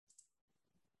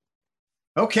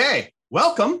Okay,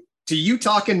 welcome to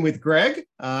UTOKing with Greg.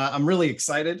 I'm really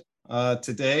excited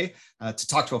today to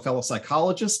talk to a fellow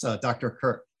psychologist, Dr.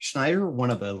 Kirk Schneider, one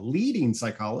of the leading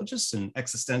psychologists in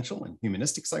existential and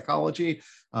humanistic psychology,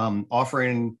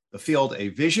 offering the field a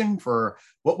vision for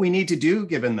what we need to do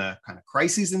given the kind of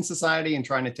crises in society and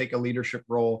trying to take a leadership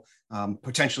role,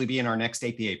 potentially being our next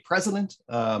APA president.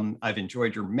 I've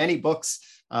enjoyed your many books,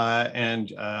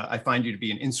 and I find you to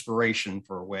be an inspiration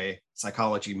for a way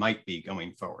psychology might be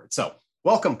going forward. So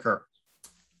welcome, Kirk.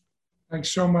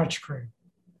 Thanks so much, Craig.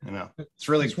 I know.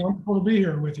 It's wonderful to be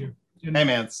here with you. Hey,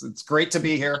 man, it's great to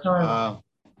be here.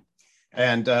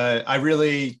 And I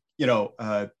really,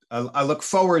 I look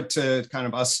forward to kind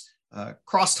of us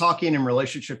cross-talking in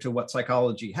relationship to what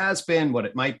psychology has been, what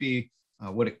it might be,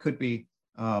 what it could be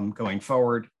going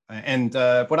forward. And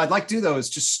what I'd like to do, though,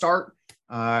 is just start,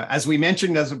 as we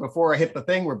mentioned, before I hit the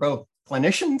thing, we're both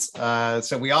clinicians.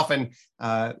 So we often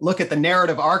look at the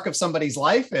narrative arc of somebody's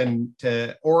life and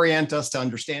to orient us to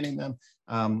understanding them.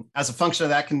 As a function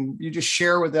of that, can you just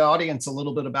share with the audience a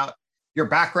little bit about your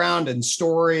background and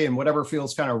story and whatever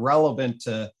feels kind of relevant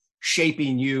to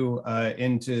shaping you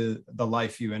into the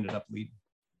life you ended up leading?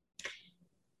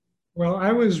 Well,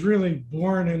 I was really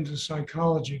born into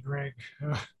psychology, Greg.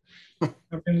 I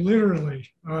mean, literally.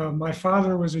 My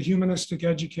father was a humanistic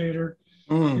educator.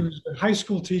 He was a high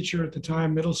school teacher at the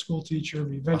time, middle school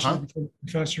teacher, eventually became a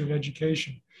professor of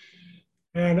education.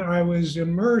 And I was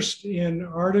immersed in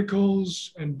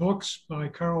articles and books by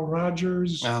Carl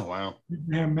Rogers, Abraham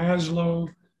Maslow,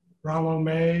 Rollo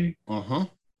May,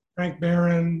 Frank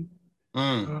Barron,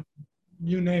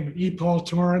 you name it, E. Paul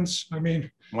Torrance. I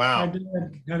mean, my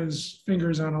dad had his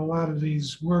fingers on a lot of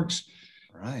these works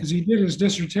because he did his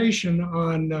dissertation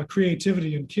on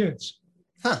creativity in kids.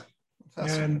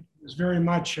 And it was very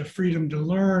much a freedom to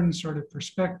learn sort of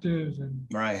perspective and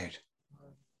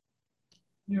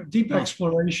deep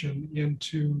exploration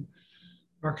into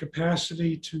our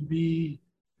capacity to be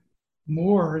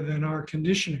more than our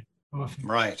conditioning often.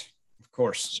 Right, of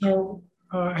course. So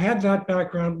I had that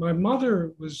background. My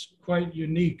mother was quite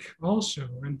unique also,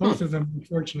 and both of them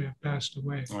unfortunately have passed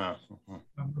away. My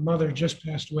mother just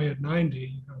passed away at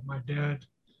 90. My dad,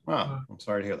 I'm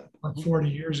sorry to hear that. About 40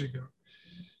 years ago.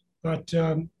 But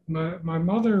my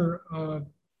mother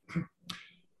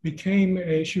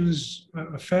she was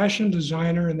a fashion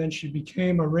designer, and then she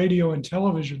became a radio and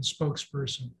television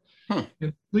spokesperson in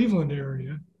the Cleveland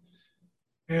area.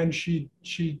 And she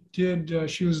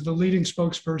was the leading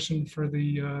spokesperson for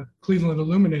the Cleveland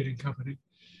Illuminating Company.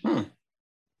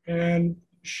 And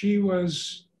she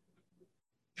was,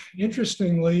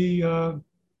 interestingly,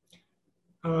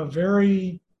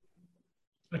 very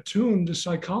attuned to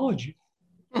psychology.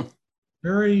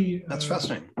 Very That's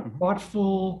fascinating.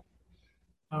 Thoughtful,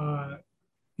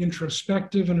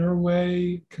 introspective in her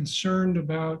way, concerned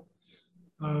about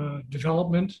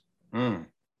development.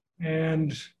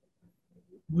 And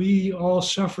we all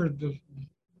suffered the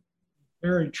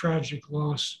very tragic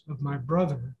loss of my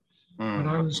brother when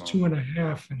I was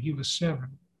 2.5 and he was 7.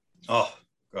 Oh,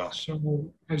 gosh.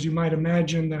 So as you might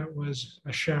imagine, that was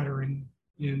a shattering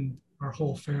in our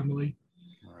whole family.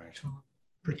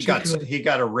 He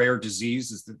got a rare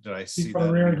disease. Did I see that?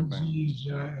 A rare disease,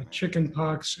 chicken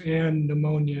pox and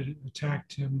pneumonia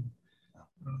attacked him.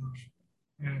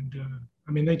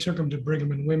 I mean, they took him to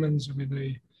Brigham and Women's. I mean,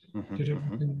 they did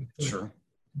everything for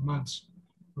months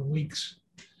or weeks.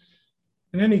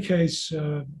 In any case,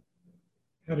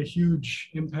 had a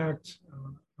huge impact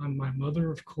on my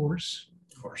mother, of course.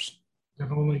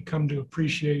 I've only come to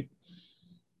appreciate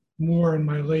more in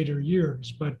my later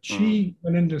years, but she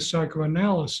went into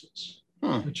psychoanalysis,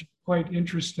 which is quite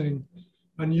interesting,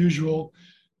 unusual.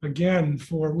 Again,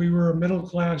 we were a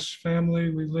middle-class family.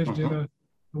 We lived in a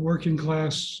working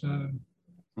class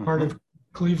part of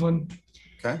Cleveland.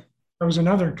 That was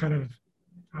another kind of,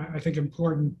 I think,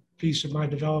 important piece of my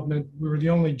development. We were the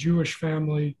only Jewish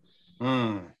family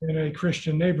in a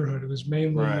Christian neighborhood. It was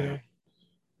mainly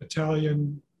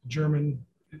Italian, German,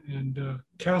 and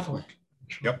Catholic.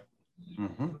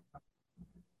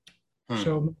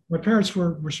 So my parents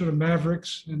were sort of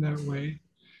mavericks in that way.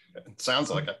 It sounds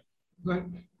like it.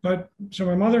 But so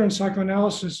my mother in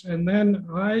psychoanalysis, and then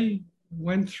I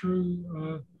went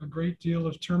through a great deal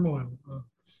of turmoil.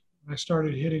 I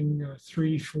started hitting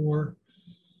 3, 4.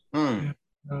 And,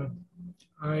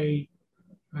 I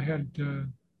had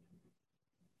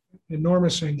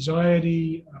enormous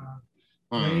anxiety,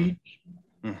 rage,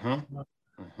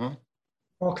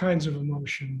 all kinds of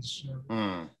emotions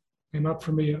came up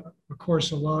for me. Of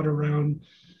course, a lot around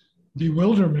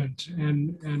bewilderment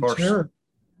and terror.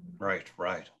 Right.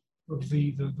 Of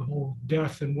the whole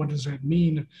death and what does that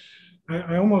mean?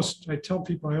 I tell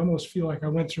people I almost feel like I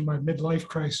went through my midlife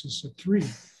crisis at 3.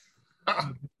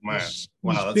 Man, These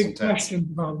wow, that's big intense. questions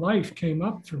about life came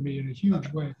up for me in a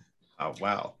huge way. Oh,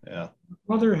 wow. Yeah.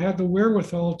 My mother had the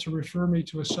wherewithal to refer me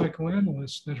to a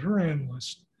psychoanalyst that her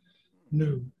analyst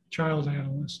knew, child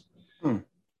analyst. Hmm.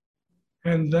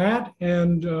 And that,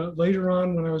 and later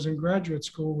on when I was in graduate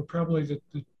school, were probably the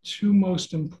 2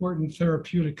 most important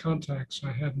therapeutic contacts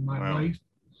I had in my life.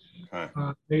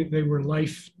 Okay. They were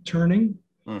life turning,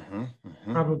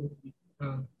 probably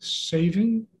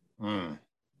saving,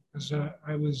 because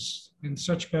I was in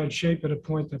such bad shape at a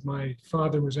point that my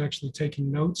father was actually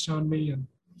taking notes on me and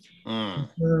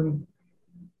concerned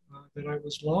that I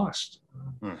was lost.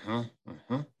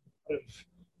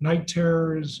 Night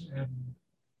terrors and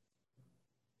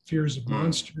fears of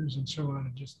monsters and so on.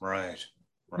 And just right.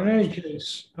 In any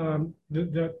case,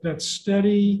 that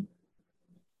steady,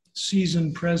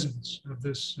 seasoned presence of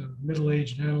this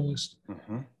middle-aged analyst,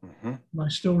 I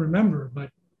still remember, but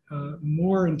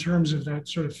more in terms of that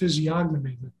sort of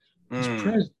physiognomy, his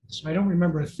presence. I don't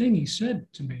remember a thing he said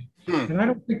to me. And I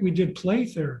don't think we did play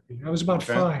therapy. I was about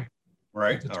 5.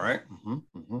 Right. All right.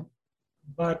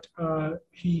 But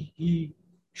he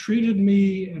treated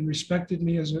me and respected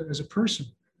me as a person.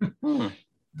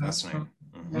 Fascinating.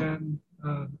 And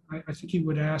I think he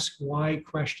would ask why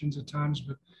questions at times,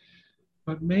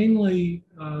 but mainly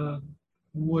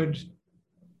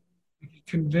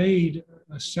conveyed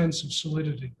a sense of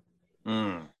solidity.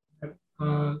 It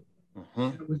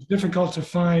was difficult to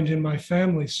find in my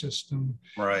family system.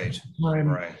 Right.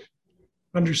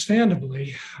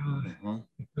 Understandably,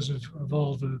 because of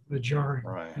all the jarring.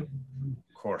 Right. Of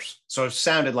course. So it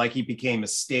sounded like he became a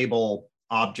stable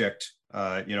object,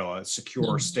 a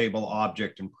secure, stable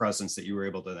object and presence that you were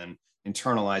able to then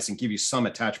internalize and give you some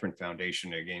attachment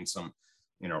foundation to gain some,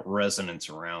 resonance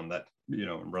around that,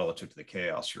 relative to the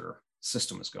chaos your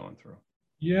system is going through.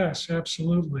 Yes,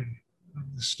 absolutely.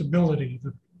 The stability,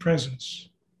 the presence,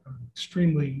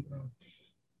 extremely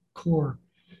core.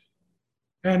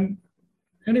 And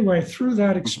anyway, through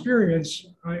that experience,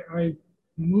 I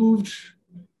moved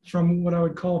from what I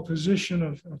would call a position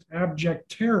of abject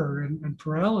terror and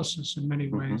paralysis in many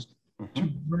ways to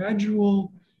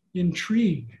gradual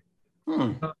intrigue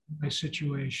about my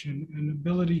situation and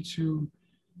ability to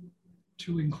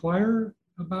inquire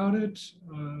about it,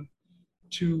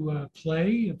 to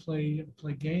play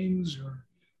games, or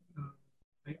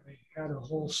I had a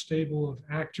whole stable of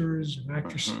actors and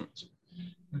actresses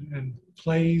and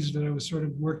plays that I was sort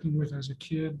of working with as a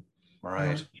kid.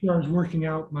 Right. I was working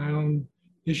out my own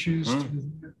issues.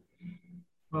 And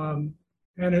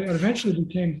it eventually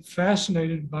became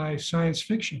fascinated by science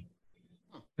fiction.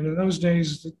 And in those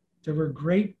days, there were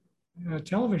great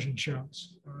television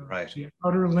shows. The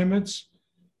Outer Limits,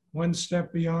 One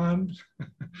Step Beyond,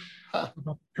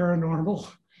 about paranormal,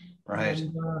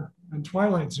 and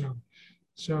Twilight Zone.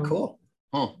 So cool.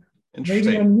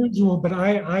 Maybe unusual, but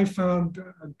I found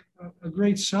a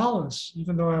great solace,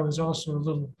 even though I was also a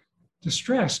little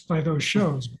distressed by those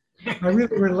shows. I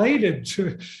really related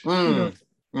to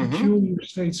peculiar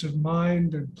states of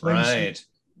mind and places,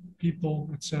 people,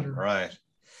 etc. Right.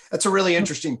 That's a really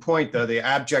interesting point, though, the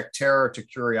abject terror to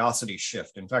curiosity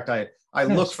shift. In fact, I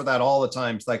look for that all the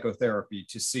time, psychotherapy,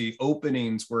 to see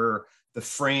openings where the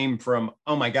frame from,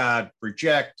 oh my God,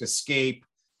 reject, escape,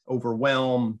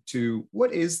 overwhelm, to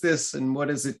what is this and what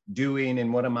is it doing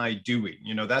and what am I doing?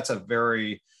 That's a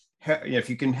very, if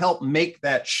you can help make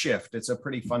that shift, it's a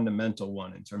pretty fundamental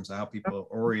one in terms of how people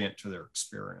orient to their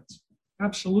experience.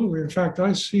 Absolutely. In fact,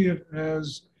 I see it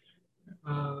as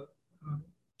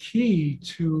key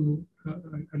to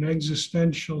an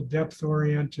existential,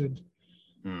 depth-oriented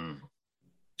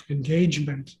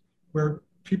engagement where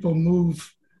people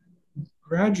move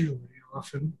gradually,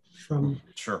 often from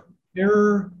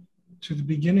terror to the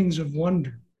beginnings of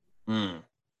wonder, and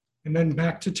then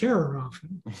back to terror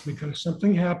often, because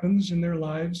something happens in their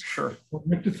lives, or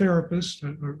with the therapist,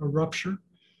 a rupture,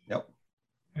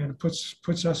 and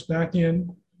puts us back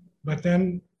in. But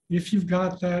then if you've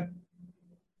got that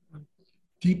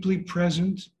deeply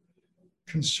present,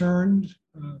 concerned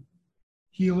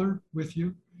healer with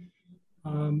you,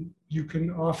 you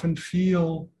can often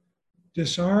feel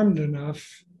disarmed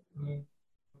enough,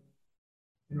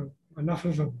 enough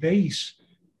of a base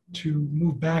to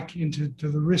move back into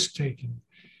the risk-taking.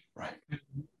 Right.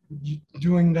 And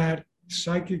doing that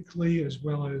psychically as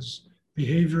well as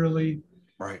behaviorally.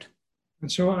 Right.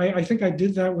 And so I think I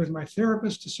did that with my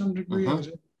therapist to some degree. I was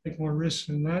able to take more risks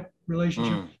in that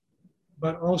relationship,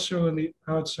 but also in the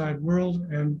outside world.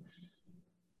 And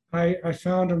I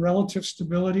found a relative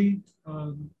stability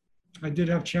I did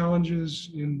have challenges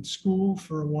in school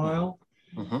for a while,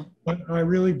 Mm-hmm. but I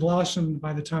really blossomed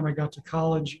by the time I got to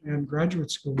college and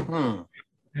graduate school. Hmm.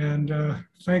 And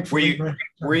thankfully,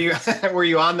 were you were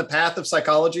you on the path of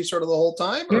psychology sort of the whole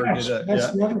time, or yes,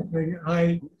 that's the other thing.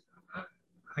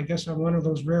 I guess I'm one of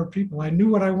those rare people. I knew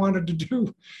what I wanted to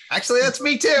do. Actually, that's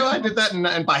me too. I did that,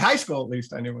 and by high school at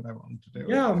least, I knew what I wanted to do.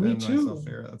 Yeah, me too.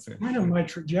 Kind of my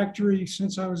trajectory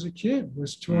since I was a kid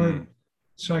was toward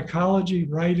psychology,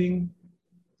 writing,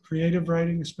 creative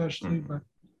writing especially, but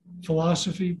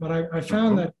philosophy. But I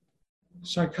found that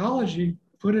psychology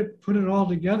put it all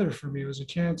together for me. It was a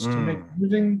chance to make a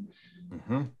living,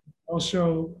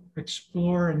 also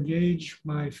explore, engage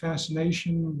my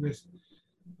fascination with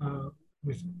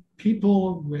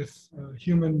people, with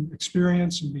human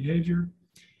experience and behavior,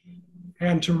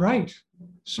 and to write.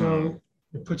 So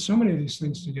I put so many of these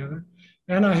things together.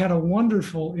 And I had a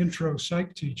wonderful intro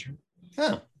psych teacher,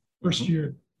 first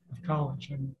year of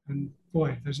college. And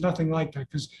boy, there's nothing like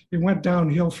that, because it went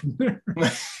downhill from there.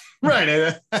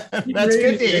 Right. That's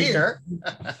good to hear.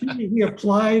 He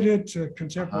applied it to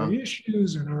contemporary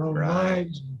issues in our own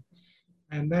lives.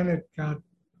 And then it got,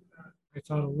 I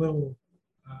thought, a little,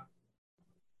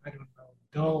 I don't know,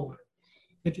 dull.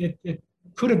 It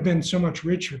could have been so much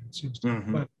richer, it seems to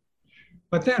me.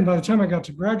 But then by the time I got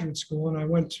to graduate school, and I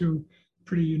went to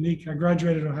pretty unique, I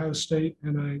graduated at Ohio State,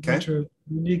 and I went to a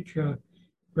unique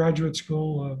graduate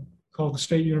school called the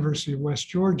State University of West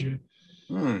Georgia.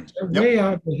 Way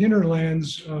out in the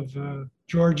hinterlands of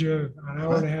Georgia, an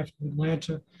hour and a half from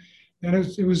Atlanta. And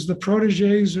it was the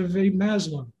proteges of Abe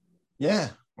Maslow.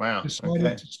 Yeah. Wow.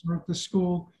 Decided to start the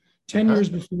school 10 years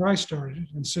before I started,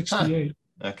 in 68.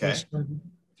 Okay. And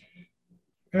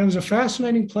it was a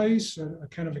fascinating place, a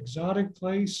kind of exotic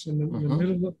place in the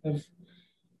middle of,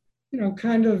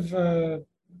 kind of,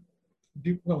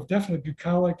 well, definitely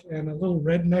bucolic and a little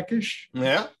redneckish.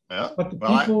 Yeah. But the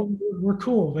people were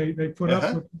cool. They put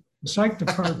up with the psych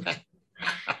department.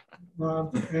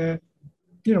 And,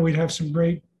 we'd have some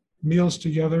great meals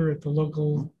together at the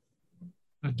local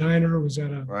diner. It was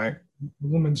at a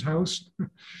woman's house.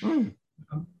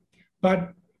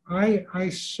 But I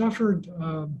suffered,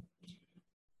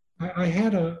 I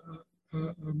had a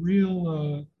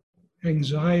real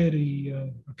anxiety,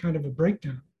 a kind of a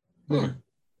breakdown there.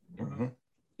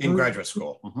 In graduate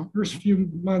school. First few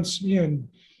months in,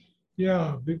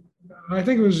 I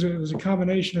think it was a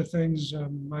combination of things.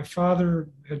 My father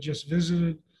had just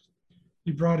visited.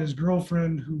 He brought his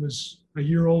girlfriend, who was a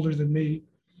year older than me.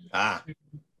 I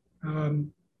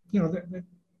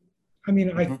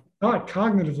thought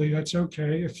cognitively that's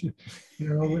okay if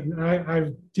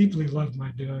I deeply loved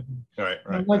my dad.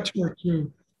 I liked her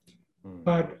too.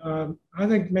 But I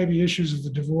think maybe issues of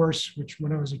the divorce, which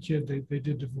when I was a kid, they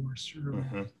did divorce early.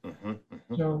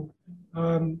 So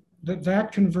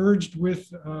that converged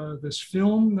with this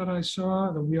film that I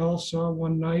saw, that we all saw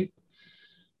one night,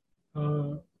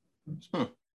 called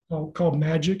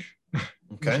Magic. It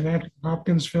was an Anthony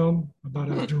Hopkins film about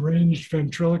a deranged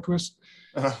ventriloquist.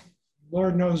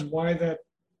 Lord knows why that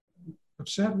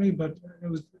upset me, but it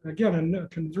was, again, a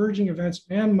converging events,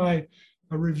 and a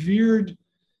revered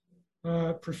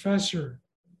professor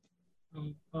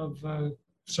of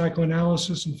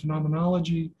psychoanalysis and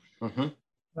phenomenology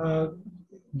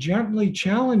gently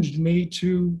challenged me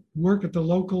to work at the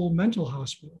local mental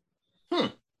hospital.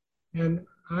 And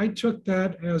I took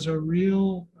that as a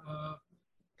real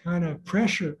kind of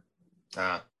pressure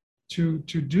to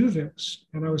do this.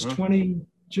 And I was 20,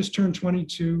 just turned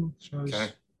 22. So I was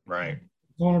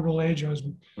vulnerable age. I was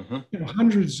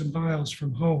hundreds of miles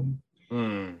from home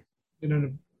in a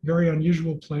very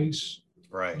unusual place,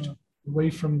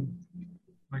 away from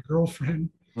my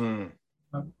girlfriend.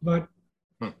 But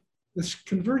this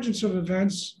convergence of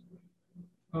events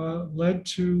led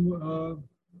to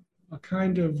a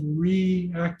kind of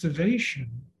reactivation,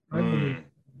 I believe,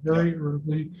 very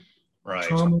early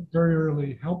trauma, very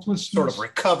early helplessness. Sort of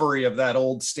recovery of that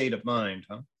old state of mind,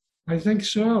 huh? I think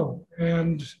so.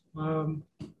 And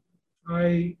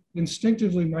I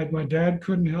instinctively, my dad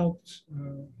couldn't help,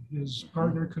 his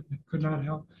partner could not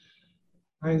help.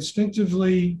 I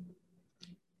instinctively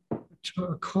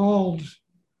called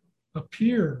a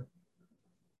peer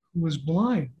who was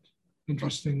blind,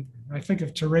 interestingly. I think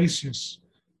of Tiresias,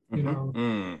 not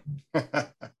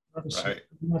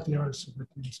the artist of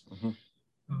Hercules,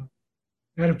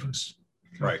 Oedipus.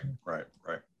 Right.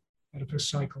 Oedipus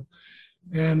cycle.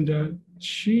 And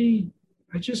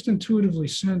I just intuitively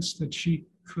sensed that she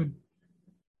could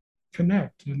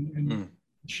connect, and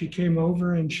she came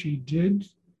over and she did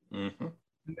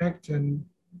connect, and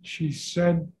she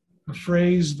said a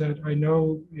phrase that I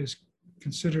know is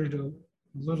considered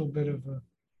little bit of a,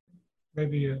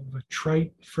 maybe a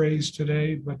trite phrase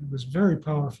today, but it was very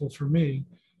powerful for me.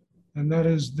 And that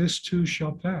is, this too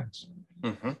shall pass.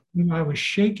 Mm-hmm. I was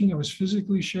shaking. I was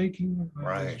physically shaking.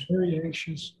 I was very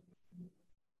anxious.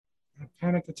 I had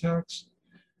panic attacks.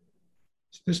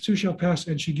 This too shall pass.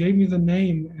 And she gave me the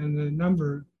name and the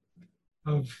number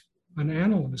of an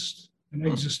analyst, an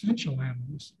existential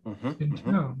analyst in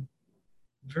town.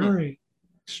 Very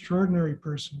extraordinary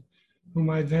person whom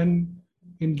I then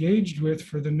engaged with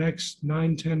for the next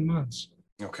 9-10 months.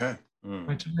 Okay.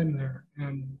 My time there.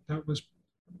 And that was,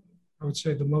 I would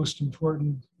say, the most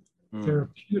important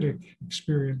therapeutic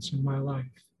experience in my life.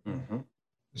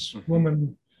 This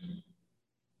woman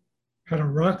had a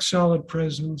rock solid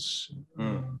presence,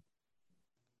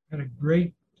 had a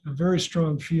very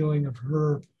strong feeling of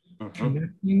her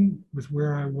connecting with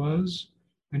where I was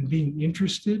and being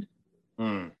interested,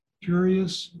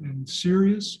 curious and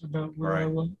serious about where I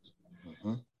was.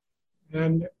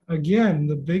 And again,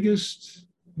 the biggest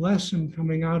lesson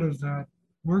coming out of that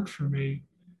work for me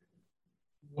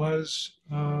was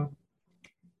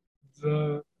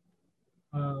the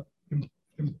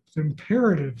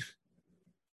imperative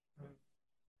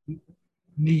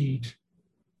need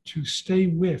to stay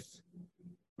with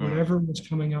whatever was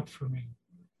coming up for me,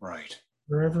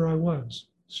 wherever I was.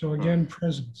 So again,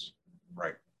 presence,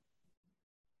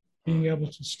 being able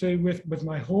to stay with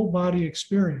my whole body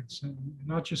experience, and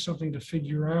not just something to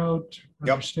figure out,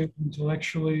 understand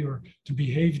intellectually, or to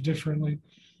behave differently.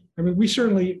 I mean, we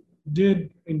certainly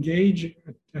did engage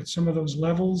at some of those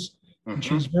levels, and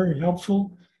she was very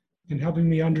helpful in helping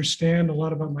me understand a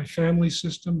lot about my family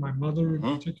system, my mother in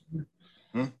particular.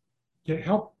 It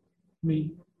helped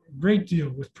me a great deal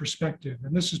with perspective,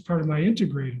 and this is part of my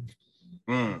integrative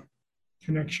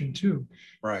connection too.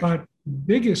 But the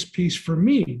biggest piece for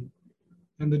me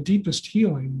and the deepest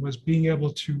healing was being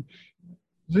able to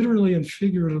literally and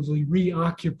figuratively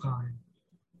reoccupy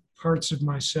parts of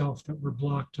myself that were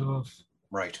blocked off.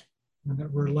 And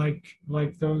that were like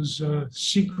those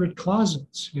secret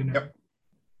closets, you know.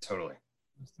 Totally.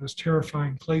 Those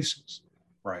terrifying places.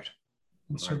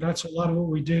 And so that's a lot of what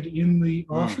we did in the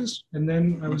office. And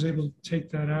then I was able to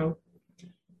take that out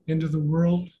into the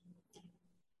world.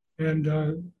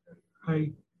 And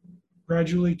I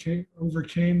gradually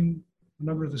overcame a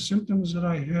number of the symptoms that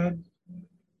I had.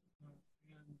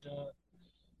 And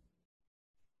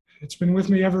it's been with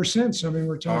me ever since. I mean,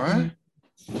 we're talking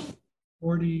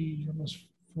 40, almost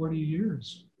 40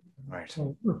 years.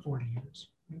 So over 40 years.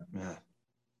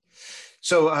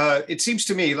 So it seems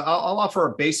to me, I'll offer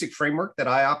a basic framework that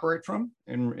I operate from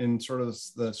in sort of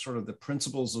the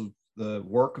principles of the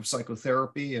work of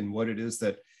psychotherapy and what it is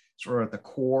that sort of at the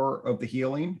core of the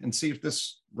healing, and see if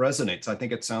this resonates. I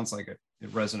think it sounds like it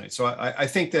resonates. So I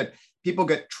think that people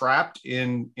get trapped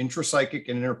in intrapsychic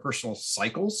and interpersonal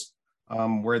cycles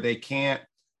where they can't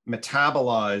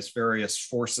metabolize various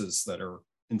forces that are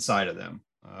inside of them.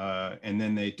 And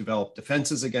then they develop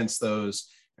defenses against those,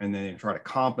 and then they try to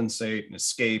compensate and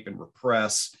escape and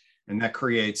repress. And that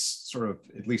creates sort of,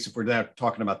 at least if we're not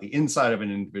talking about the inside of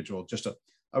an individual, just a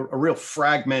real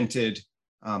fragmented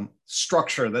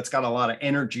structure that's got a lot of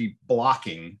energy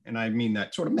blocking. And I mean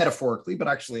that sort of metaphorically, but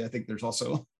actually I think there's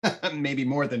also maybe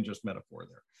more than just metaphor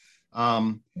there.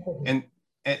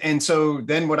 And so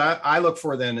then what I look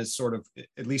for then is sort of,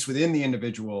 at least within the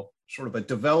individual, sort of a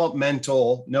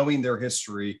developmental, knowing their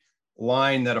history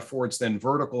line that affords then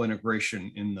vertical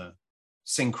integration in the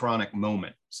synchronic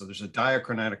moment. So there's a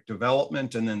diachromatic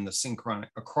development and then the synchronic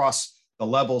across the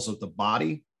levels of the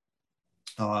body,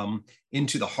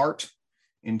 into the heart,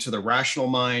 into the rational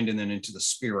mind, and then into the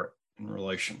spirit in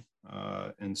relation.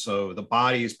 And so the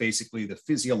body is basically the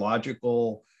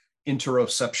physiological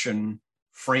interoception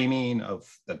framing of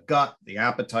the gut, the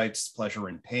appetites, pleasure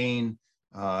and pain,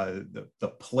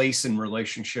 the place in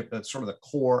relationship. That's sort of the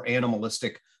core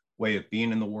animalistic way of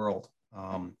being in the world.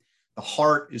 The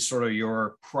heart is sort of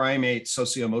your primate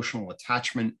socio-emotional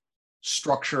attachment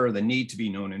structure, the need to be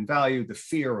known and valued, the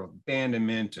fear of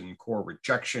abandonment and core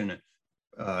rejection,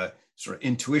 sort of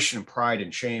intuition and pride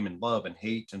and shame and love and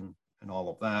hate and all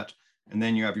of that. And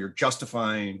then you have your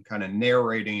justifying, kind of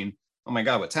narrating, oh my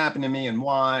God, what's happened to me and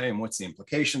why, and what's the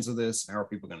implications of this? How are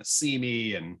people going to see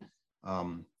me? And,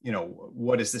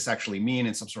 what does this actually mean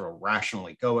in some sort of rational,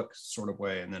 egoic sort of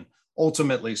way? And then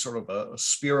ultimately sort of a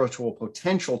spiritual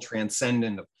potential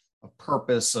transcendent of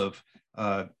purpose, of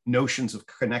notions of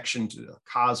connection to the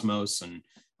cosmos and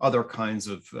other kinds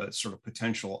of sort of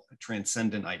potential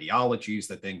transcendent ideologies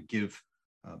that then give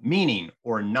meaning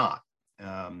or not.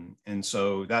 And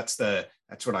so that's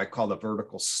what I call the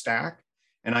vertical stack.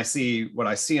 And what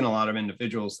I see in a lot of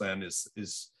individuals then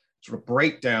is sort of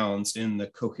breakdowns in the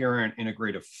coherent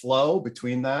integrative flow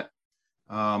between that.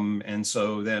 And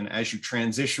so then as you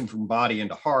transition from body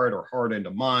into heart, or heart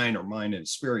into mind, or mind into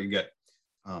spirit, you get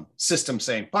systems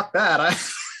saying, fuck that. I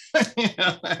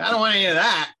don't want any of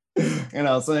that.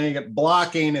 So then you get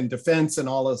blocking and defense and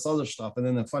all this other stuff. And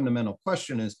then the fundamental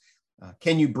question is,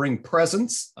 can you bring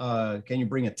presence? Can you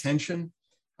bring attention?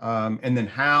 And then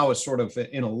how is sort of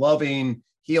in a loving,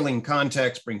 healing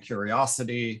context, bring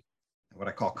curiosity, what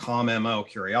I call calm MO,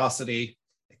 curiosity,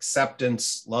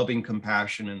 acceptance, loving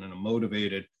compassion, and then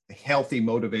a healthy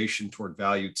motivation toward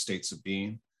valued states of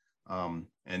being.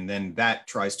 And then that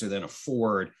tries to then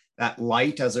afford that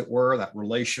light, as it were, that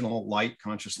relational light,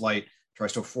 conscious light,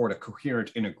 tries to afford a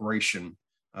coherent integration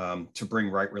to bring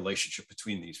right relationship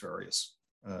between these various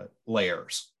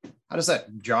layers. How does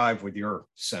that jive with your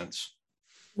sense?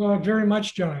 Well, it very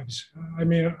much jives. I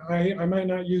mean, I might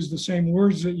not use the same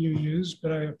words that you use,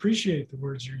 but I appreciate the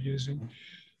words you're using.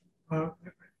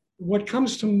 What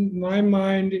comes to my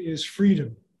mind is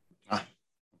freedom.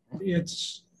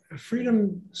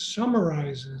 Freedom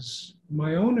summarizes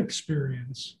my own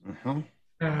experience,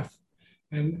 path,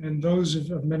 and those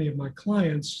of many of my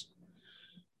clients,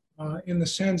 in the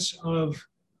sense of,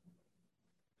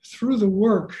 through the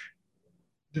work,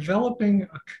 developing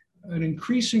an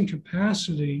increasing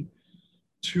capacity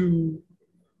to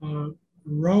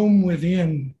roam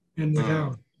within and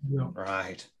without.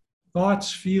 Right.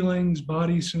 Thoughts, feelings,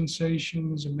 body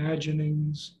sensations,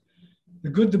 imaginings, the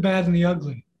good, the bad, and the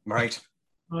ugly. Right.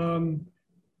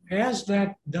 As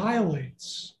that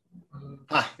dilates,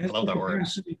 I as love the that word.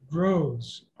 capacity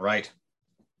grows, Right.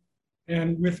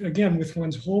 and with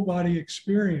one's whole body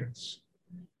experience,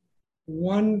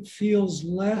 one feels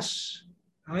less,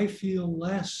 I feel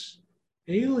less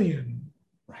alien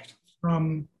Right.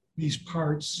 from these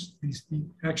parts, the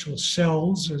actual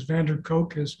cells, as Van der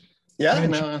Kolk has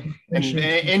mentioned.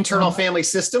 And internal family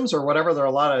systems or whatever. There are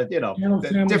a lot of,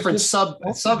 different sub,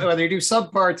 whether you do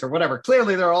subparts or whatever.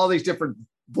 Clearly, there are all these different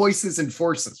voices and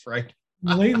forces, right?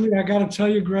 Lately, I got to tell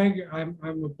you, Greg, I'm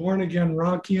a born-again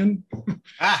Ronkian.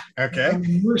 Okay. I'm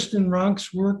immersed in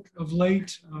Ronk's work of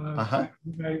late. I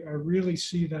really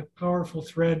see that powerful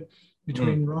thread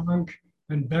between Ronk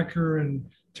and Becker and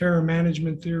terror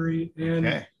management theory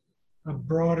and a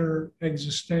broader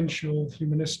existential,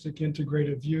 humanistic,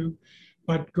 integrative view.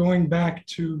 But going back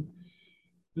to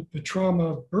the trauma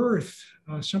of birth,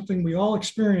 something we all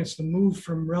experience, the move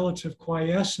from relative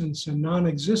quiescence and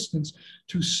non-existence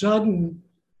to sudden,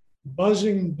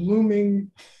 buzzing,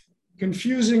 blooming,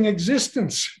 confusing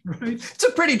existence, right? It's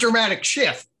a pretty dramatic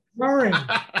shift. Roaring.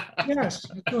 Yes.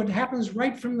 So it happens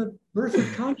right from the birth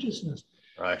of consciousness.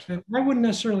 Right. And I wouldn't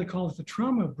necessarily call it the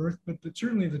trauma of birth, but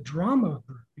certainly the drama of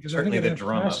birth. Because certainly I think the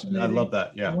drama. I love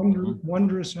that. Yeah.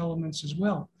 Wondrous elements as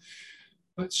well.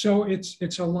 But so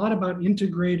it's a lot about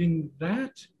integrating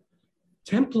that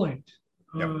template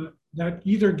that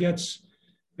either gets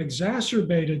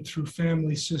exacerbated through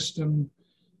family system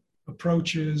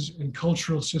approaches and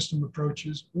cultural system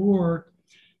approaches, or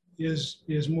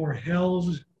is more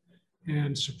held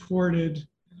and supported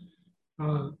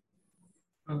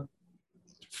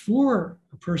for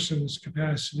a person's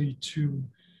capacity to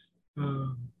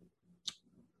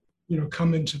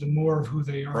come into the more of who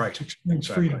they are, to experience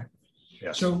freedom.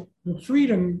 Yes. So the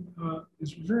freedom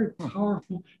is very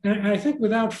powerful. And I think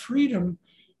without freedom,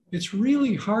 it's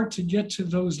really hard to get to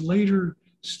those later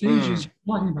stages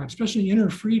you're talking about, especially inner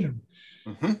freedom.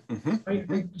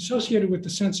 I associated with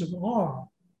the sense of awe,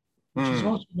 which has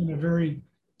also been a very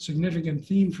significant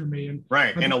theme for me. And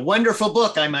in a wonderful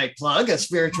book I might plug, A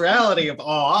Spirituality of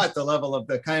Awe, at the level of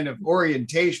the kind of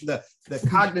orientation, the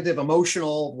cognitive,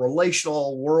 emotional,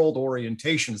 relational world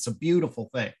orientation. It's a beautiful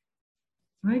thing.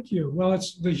 Thank you. Well,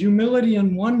 it's the humility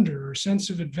and wonder, or sense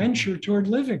of adventure toward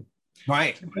living.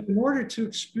 Right. But in order to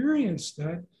experience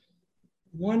that,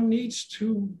 one needs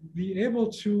to be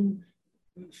able to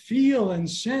feel and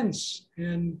sense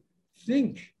and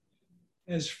think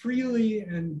as freely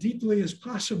and deeply as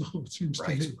possible, it seems to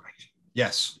me. Right.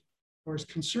 Yes. Or as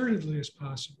concertedly as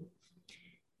possible.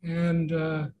 And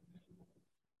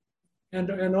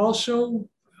also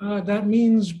that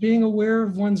means being aware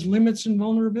of one's limits and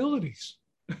vulnerabilities.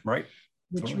 Right.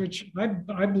 Which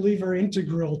I believe are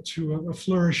integral to a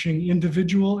flourishing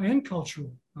individual and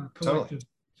cultural collective.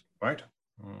 Right.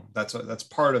 That's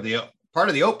part of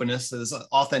the openness is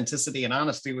authenticity and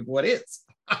honesty with what is.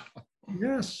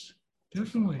 Yes,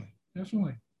 definitely.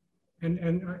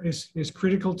 And is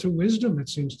critical to wisdom, it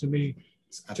seems to me,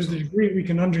 to the degree we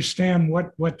can understand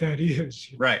what that is.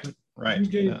 Right. You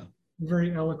gave a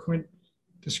very eloquent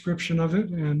description of it,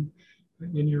 and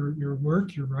in your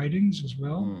work, your writings as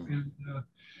well. And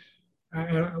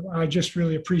I just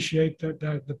really appreciate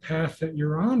the path that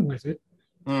you're on with it,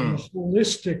 and the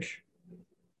holistic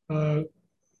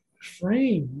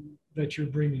frame that you're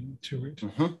bringing to it.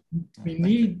 We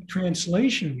need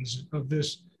translations of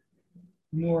this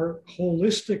more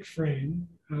holistic frame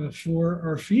for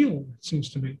our field, it seems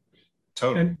to me.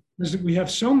 Totally. And we have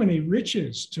so many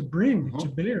riches to bring to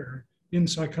bear in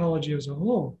psychology as a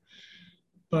whole.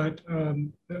 But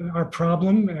our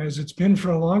problem, as it's been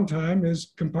for a long time,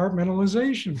 is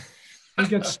compartmentalization. We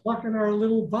get stuck in our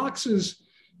little boxes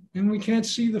and we can't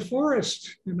see the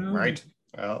forest, you know? Right.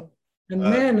 Well, and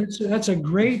man, that's a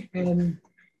great and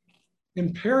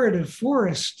imperative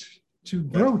forest to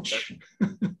broach.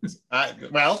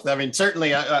 Well, I mean,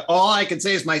 certainly all I can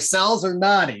say is my cells are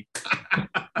naughty.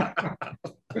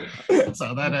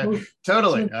 So that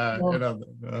totally,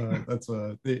 that's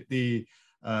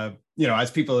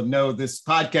as people know this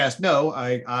podcast know,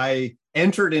 I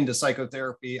entered into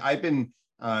psychotherapy. I've been,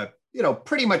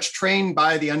 pretty much trained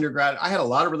by the undergrad. I had a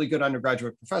lot of really good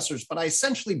undergraduate professors, but I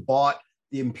essentially bought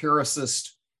the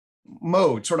empiricist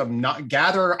mode, sort of not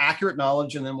gather accurate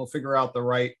knowledge, and then we'll figure out the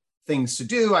right things to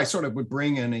do. I sort of would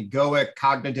bring an egoic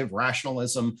cognitive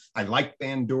rationalism. I liked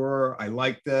Bandura. I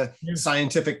liked the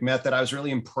scientific method. I was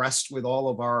really impressed with all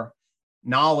of our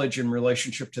knowledge in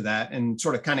relationship to that, and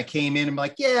sort of kind of came in and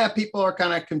like, yeah, people are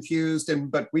kind of confused,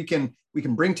 but we can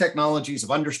bring technologies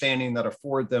of understanding that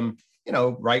afford them,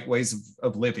 right ways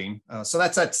of living. So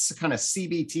that's kind of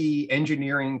CBT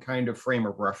engineering kind of frame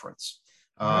of reference.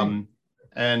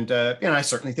 And I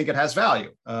certainly think it has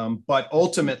value, but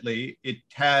ultimately it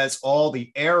has all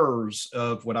the errors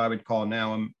of what I would call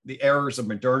now the errors of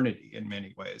modernity in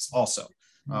many ways also.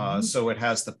 So it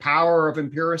has the power of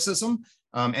empiricism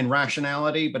and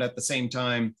rationality, but at the same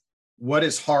time, what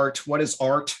is heart? What is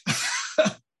art?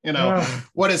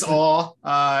 What is awe?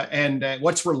 And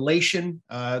what's relation?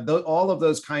 All of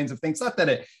those kinds of things. Not that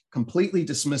it completely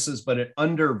dismisses, but it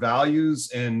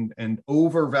undervalues and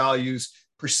overvalues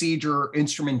procedure,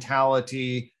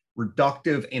 instrumentality,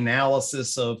 reductive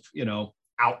analysis of,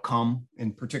 outcome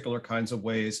in particular kinds of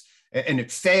ways. And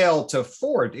it failed to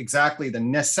afford exactly the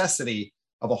necessity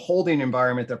of a holding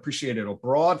environment that appreciated a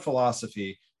broad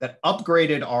philosophy that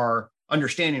upgraded our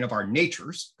understanding of our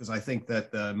natures. Because I think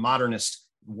that the modernist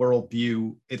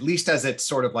worldview, at least as it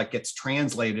sort of like gets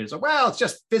translated, is, well, it's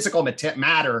just physical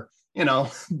matter,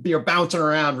 you're bouncing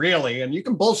around really, and you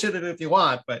can bullshit it if you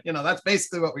want, but that's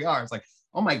basically what we are. It's like,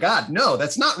 oh my God, no,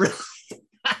 that's not really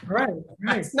right.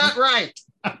 That's not right.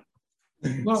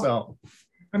 Well, so,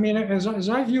 I mean, as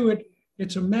I view it,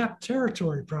 it's a map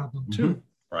territory problem too.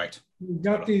 Right. We've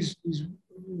got these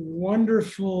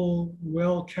wonderful,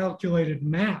 well-calculated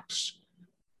maps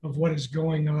of what is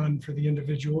going on for the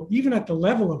individual, even at the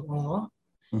level of awe,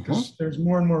 because there's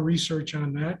more and more research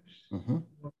on that,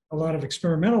 a lot of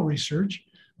experimental research,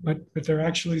 but there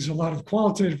actually is a lot of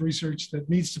qualitative research that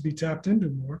needs to be tapped into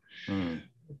more.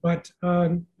 But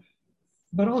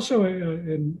also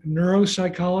in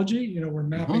neuropsychology, we're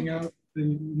mapping out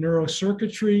the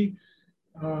neurocircuitry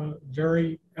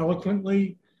very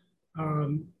eloquently.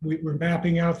 We're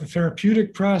mapping out the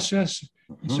therapeutic process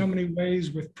in so many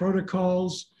ways with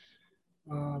protocols,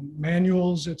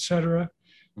 manuals, et cetera.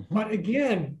 But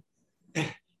again,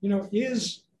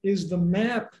 is the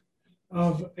map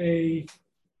of a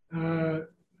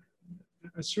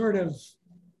sort of,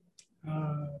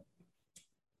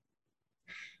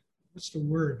 what's the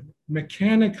word?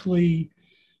 Mechanically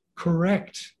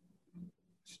correct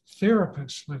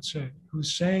therapist, let's say,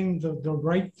 who's saying the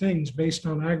right things based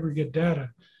on aggregate data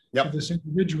to this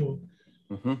individual,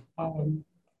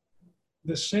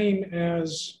 the same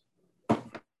as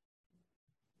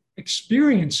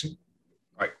experiencing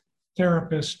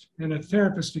therapist and a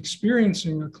therapist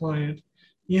experiencing a client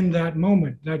in that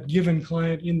moment, that given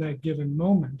client in that given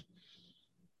moment,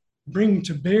 bring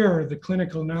to bear the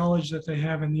clinical knowledge that they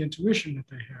have and the intuition that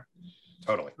they have.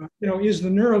 Totally. Is the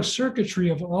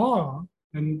neurocircuitry of awe,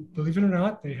 and believe it or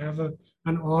not, they have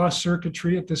an awe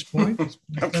circuitry at this point.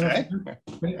 Okay.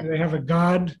 They have a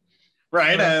God.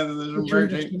 Right.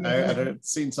 I've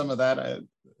seen some of that.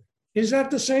 Is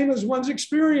that the same as one's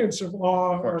experience of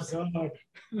awe or God?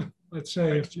 Let's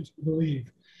say, if you believe.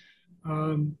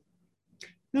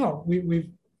 No,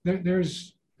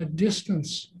 there's a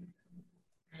distance,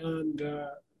 and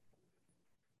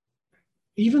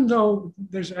even though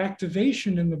there's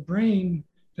activation in the brain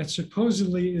that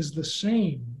supposedly is the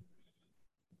same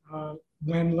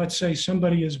when, let's say,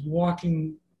 somebody is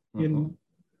walking in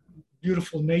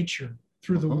beautiful nature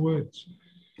through the woods.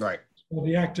 Right. So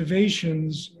the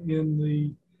activations in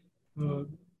the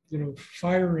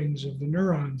firings of the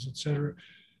neurons, et cetera,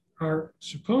 are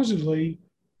supposedly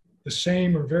the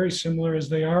same or very similar as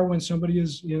they are when somebody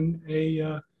is in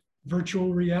a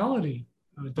virtual reality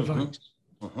device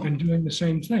and doing the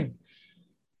same thing.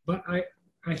 But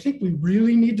I think we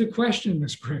really need to question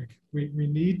this, Greg. We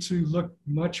need to look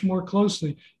much more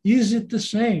closely. Is it the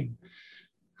same?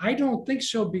 I don't think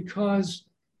so, because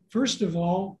first of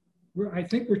all, I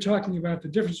think we're talking about the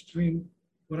difference between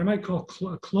what I might call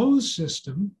a closed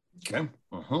system,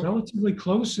 relatively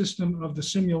closed system of the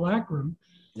simulacrum,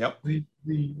 the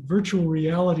virtual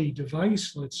reality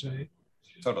device, let's say,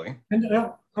 and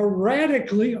a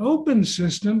radically open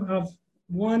system of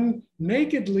one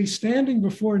nakedly standing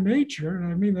before nature, and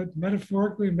I mean that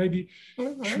metaphorically, maybe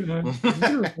literally,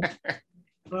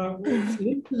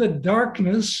 into the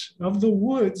darkness of the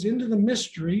woods, into the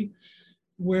mystery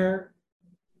where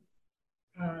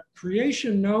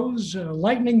creation knows a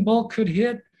lightning bolt could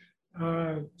hit,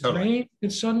 rain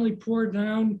could suddenly pour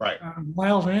down, a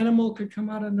wild animal could come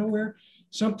out of nowhere,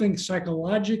 something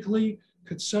psychologically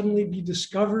could suddenly be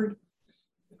discovered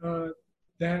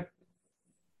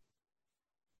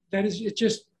that is, it's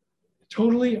just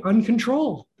totally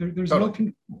uncontrolled. There's no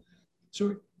control.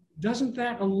 So doesn't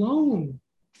that alone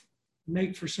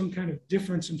make for some kind of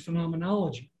difference in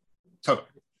phenomenology? Totally.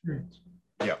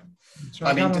 Yeah. So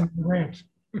I mean, rant.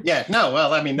 Yeah, no,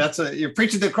 well, I mean, you're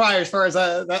preaching to the choir as far as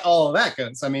all of that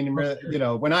goes. I mean, you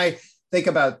know, when I think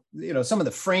about, you know, some of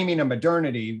the framing of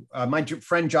modernity, my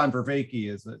friend John Vervaeke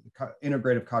is an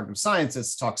integrative cognitive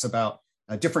scientist, talks about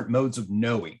different modes of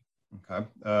knowing. Okay.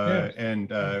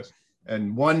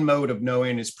 And one mode of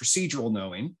knowing is procedural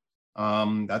knowing.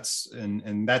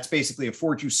 That's basically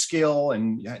affords you skill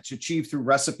and to achieve through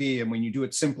recipe. And when you do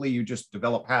it simply, you just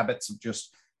develop habits of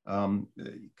just, and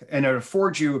it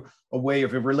affords you a way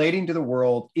of relating to the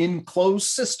world in closed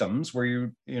systems where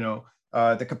you know,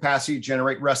 the capacity to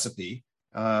generate recipe.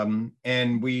 And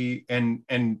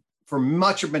for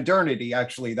much of modernity,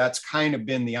 actually, that's kind of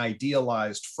been the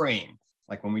idealized frame.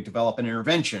 Like when we develop an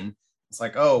intervention, it's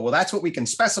like, oh, well, that's what we can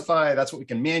specify. That's what we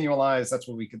can manualize. That's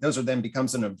what we can, those are then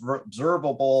becomes an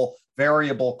observable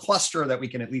variable cluster that we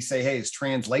can at least say, hey, is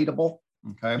translatable.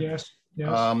 Okay. Yes.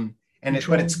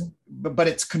 But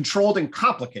it's controlled and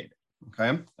complicated.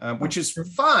 Okay. Which is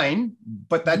fine,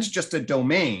 but that's just a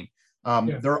domain.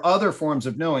 There are other forms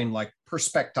of knowing like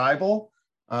perspectival,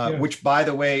 which by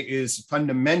the way, is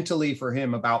fundamentally for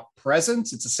him about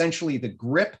presence. It's essentially the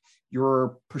grip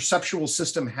your perceptual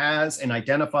system has and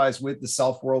identifies with the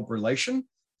self-world relation,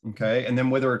 okay? And then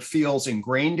whether it feels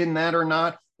ingrained in that or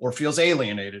not, or feels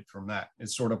alienated from that.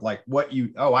 It's sort of like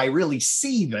I really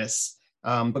see this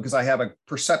because I have a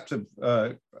perceptive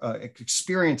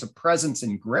experience of presence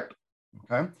and grip,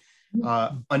 okay?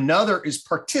 Another is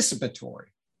participatory.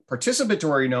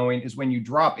 Participatory knowing is when you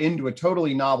drop into a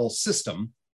totally novel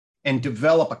system and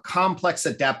develop a complex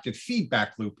adaptive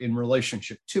feedback loop in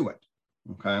relationship to it.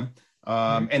 Okay.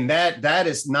 And that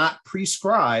is not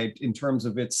prescribed in terms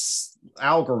of its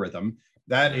algorithm.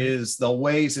 That is the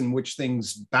ways in which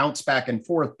things bounce back and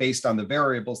forth based on the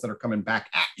variables that are coming back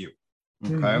at you.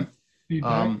 Okay.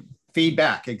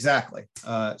 Feedback, exactly.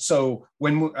 So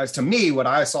to me, what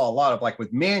I saw a lot of, like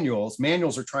with manuals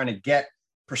are trying to get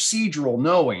procedural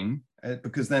knowing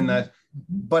because then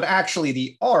but actually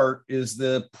the art is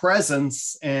the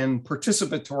presence and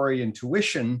participatory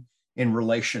intuition in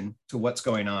relation to what's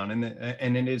going on.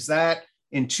 And it is that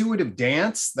intuitive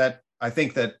dance that I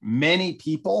think that many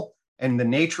people, and the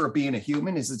nature of being a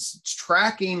human is it's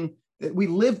tracking that we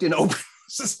lived in open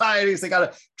societies. They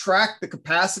got to track the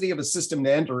capacity of a system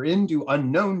to enter into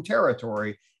unknown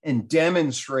territory and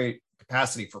demonstrate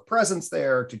capacity for presence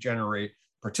there to generate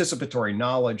participatory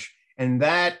knowledge. And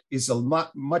that is a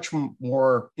much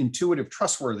more intuitive,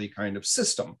 trustworthy kind of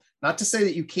system. Not to say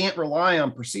that you can't rely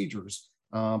on procedures,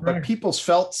 but people's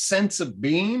felt sense of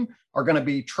being are going to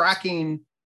be tracking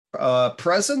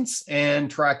presence and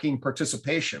tracking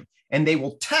participation. And they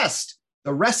will test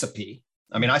the recipe.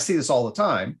 I mean, I see this all the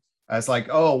time as like,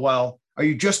 oh, well, are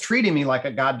you just treating me like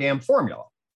a goddamn formula?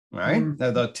 Right?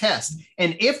 The test.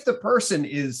 And if the person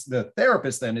the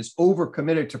therapist then is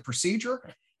overcommitted to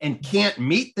procedure and can't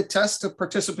meet the test of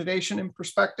participation and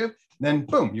perspective, then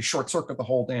boom, you short circuit the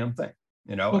whole damn thing.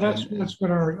 You know, well, that's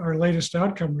what our latest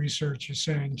outcome research is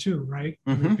saying too, right?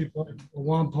 People like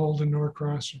Wampold and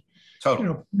Norcross, you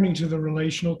know, pointing to the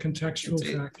relational contextual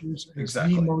factors as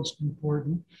the most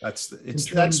important. That's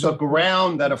the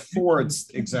ground that affords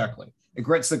It's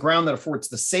the ground that affords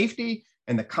the safety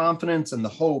and the confidence and the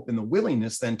hope and the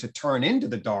willingness then to turn into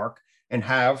the dark and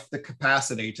have the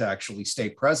capacity to actually stay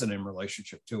present in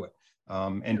relationship to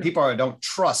it. People don't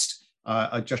trust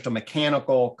just a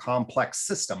mechanical, complex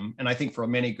system. And I think for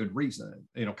many good reasons,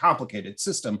 complicated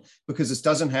system, because it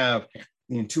doesn't have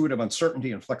the intuitive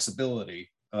uncertainty and flexibility.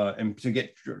 And to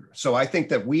get, so I think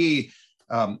that we,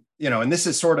 and this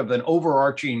is sort of an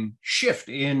overarching shift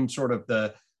in sort of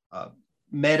the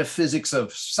metaphysics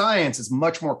of science. Is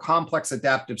much more complex,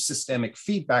 adaptive, systemic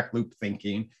feedback loop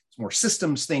thinking. It's more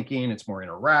systems thinking, it's more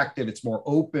interactive, it's more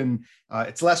open,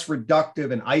 it's less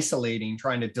reductive and isolating,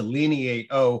 trying to delineate,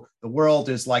 the world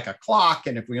is like a clock,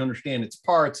 and if we understand its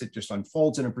parts, it just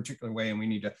unfolds in a particular way, and we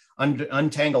need to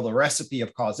untangle the recipe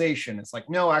of causation. It's like,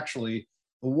 no, actually,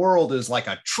 the world is like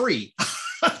a tree.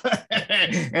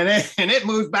 and it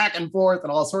moves back and forth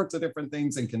and all sorts of different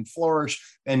things and can flourish,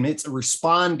 and it's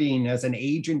responding as an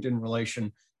agent in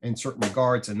relation in certain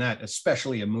regards, and that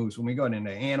especially it moves when we go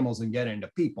into animals and get into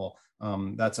people.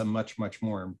 That's a much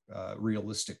more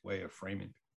realistic way of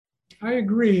framing. I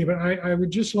agree, but I would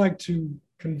just like to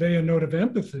convey a note of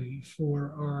empathy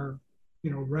for our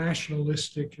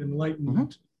rationalistic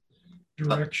enlightenment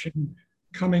direction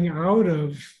coming out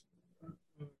of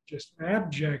just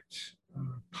abject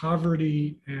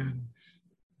poverty and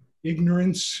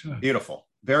ignorance. Beautiful,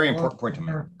 very important point to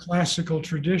make. Our classical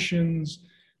traditions,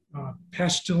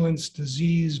 pestilence,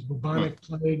 disease, bubonic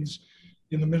plagues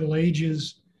in the Middle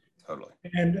Ages, totally,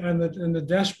 and the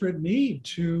desperate need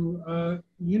to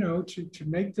to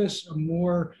make this a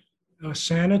more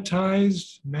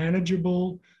sanitized,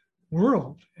 manageable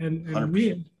world. And we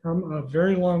have come a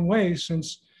very long way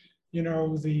since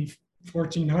the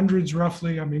 1400s,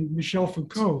 roughly. I mean, Michel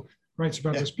Foucault writes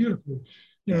about this beautifully.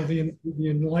 The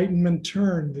Enlightenment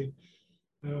turn,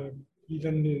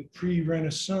 even the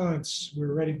pre-Renaissance,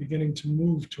 we're already beginning to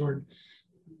move toward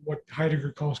what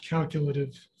Heidegger calls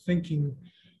calculative thinking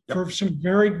for some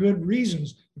very good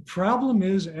reasons. The problem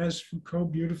is, as Foucault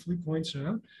beautifully points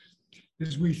out,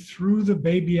 is we threw the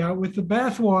baby out with the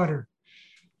bathwater.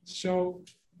 So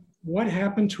what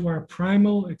happened to our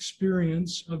primal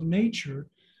experience of nature,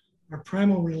 our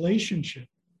primal relationship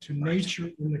to nature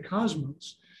in the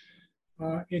cosmos?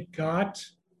 It got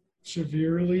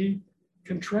severely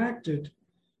contracted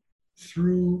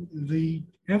through the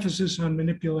emphasis on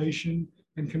manipulation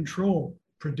and control,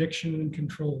 prediction and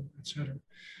control, etc.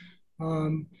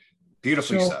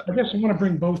 Beautifully said. I guess I want to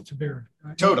bring both to bear.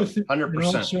 Totally,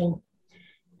 100%.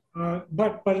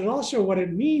 But it also, what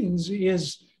it means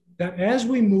is that as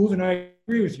we move, and I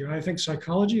agree with you, I think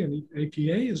psychology and the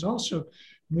APA is also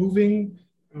moving,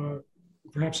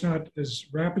 perhaps not as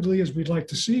rapidly as we'd like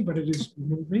to see, but it is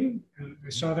moving. I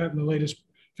saw that in the latest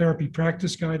therapy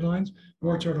practice guidelines,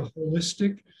 more toward a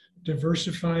holistic,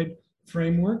 diversified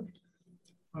framework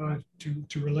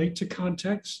to relate to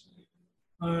context.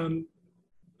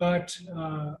 But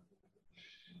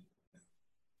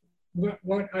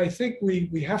what I think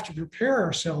we have to prepare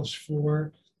ourselves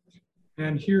for,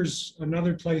 and here's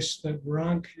another place that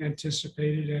Rank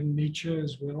anticipated, and Nietzsche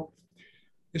as well,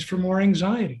 is for more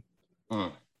anxiety.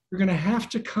 We're going to have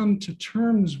to come to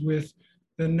terms with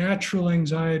the natural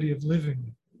anxiety of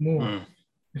living more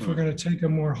if we're going to take a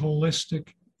more holistic,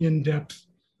 in-depth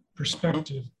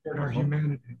perspective toward our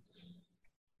humanity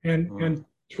and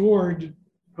toward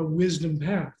a wisdom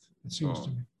path, it seems to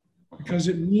me, because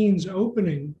it means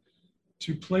opening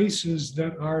to places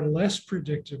that are less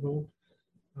predictable,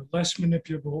 less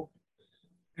manipulable,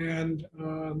 and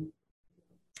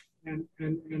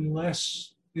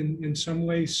less, in some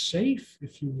ways, safe,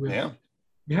 if you will. Yeah.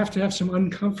 You have to have some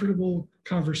uncomfortable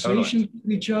conversations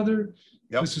with each other.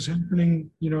 This is happening,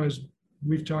 as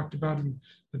we've talked about in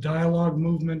the dialogue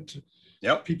movement.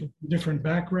 People from different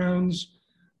backgrounds,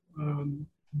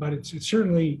 but it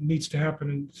certainly needs to happen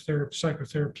in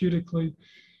psychotherapeutically,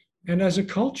 and as a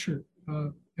culture,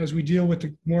 as we deal with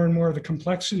more and more of the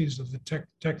complexities of the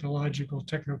technological,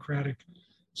 technocratic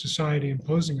society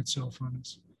imposing itself on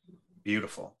us.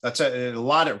 Beautiful. That's a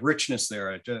lot of richness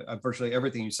there. Virtually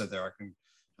everything you said there, I can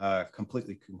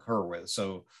completely concur with.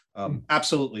 So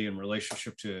absolutely, in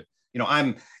relationship to,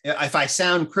 if I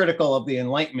sound critical of the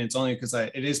Enlightenment, it's only because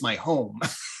it is my home.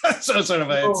 So sort of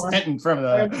it's hitting from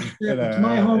the, it's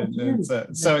my home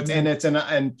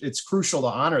and it's crucial to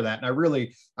honor that.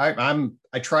 And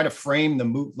I try to frame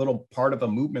the little part of a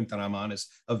movement that I'm on as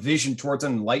a vision towards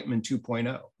Enlightenment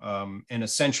 2.0. And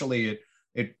essentially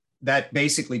that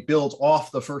basically builds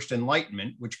off the first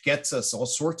Enlightenment, which gets us all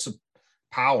sorts of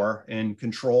power and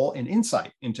control and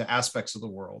insight into aspects of the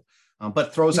world,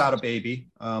 but throws out a baby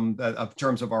in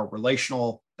terms of our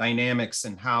relational dynamics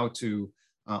and how to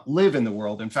live in the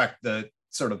world. In fact, the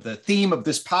theme of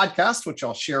this podcast, which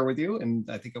I'll share with you, and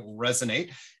I think it will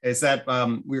resonate, is that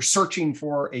we're searching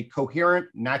for a coherent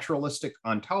naturalistic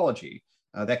ontology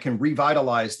that can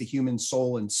revitalize the human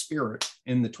soul and spirit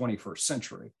in the 21st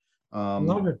century.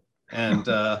 Love it. And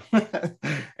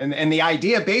and the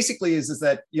idea basically is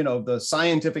that, you know, the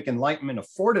scientific enlightenment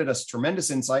afforded us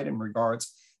tremendous insight in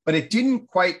regards, but it didn't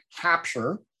quite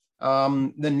capture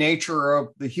the nature of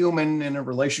the human in a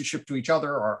relationship to each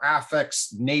other, our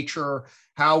affects, nature,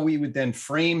 how we would then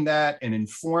frame that and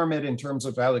inform it in terms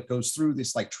of how it goes through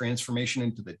this like transformation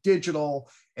into the digital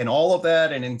and all of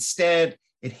that. And instead,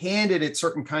 it handed it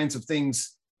certain kinds of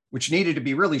things which needed to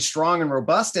be really strong and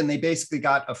robust. And they basically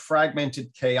got a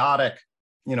fragmented, chaotic,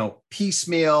 you know,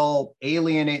 piecemeal,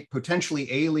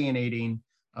 potentially alienating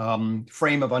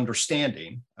frame of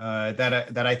understanding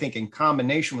that I think in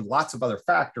combination with lots of other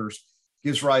factors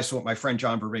gives rise to what my friend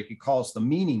John Vervaeke calls the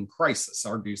meaning crisis,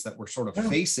 argues that we're sort of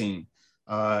facing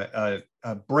a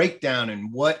breakdown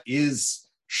in what is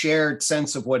shared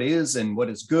sense of what is and what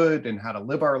is good and how to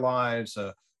live our lives,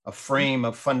 a frame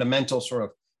of fundamental sort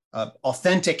of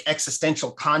authentic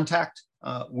existential contact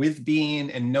with being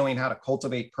and knowing how to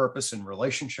cultivate purpose in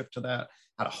relationship to that,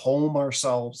 how to home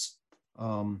ourselves.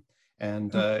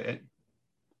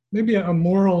 Maybe a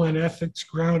moral and ethics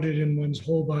grounded in one's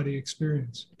whole body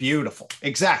experience. Beautiful.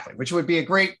 Exactly. Which would be a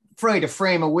great way to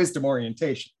frame a wisdom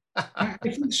orientation. I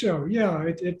think so. Yeah.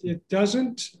 It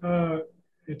doesn't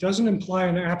imply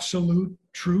an absolute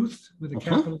truth with a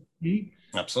capital T.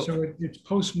 Absolutely. So it's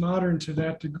postmodern to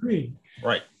that degree.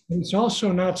 Right. And it's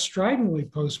also not stridently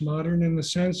postmodern in the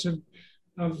sense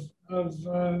of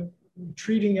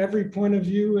treating every point of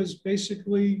view as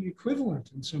basically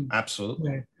equivalent in some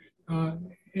Absolutely. way.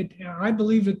 I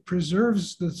believe it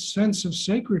preserves the sense of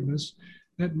sacredness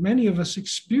that many of us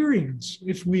experience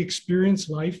if we experience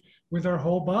life with our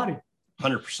whole body.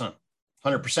 100%.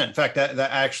 100%. In fact, that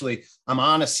actually, I'm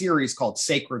on a series called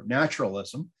Sacred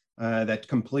Naturalism that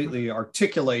completely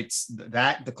articulates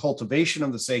that, the cultivation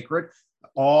of the sacred,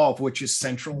 all of which is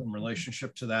central in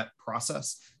relationship to that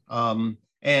process. Also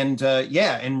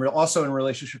in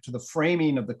relationship to the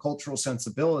framing of the cultural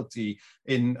sensibility.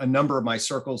 In a number of my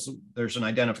circles, there's an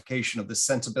identification of this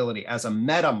sensibility as a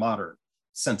meta-modern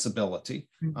sensibility.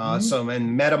 So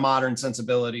meta-modern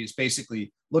sensibility is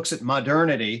basically looks at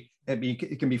modernity.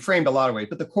 It can be framed a lot of ways,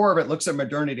 but the core of it looks at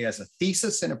modernity as a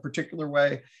thesis in a particular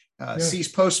way, sees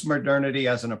post-modernity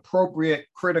as an appropriate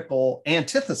critical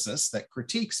antithesis that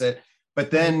critiques it, but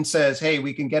then says, hey,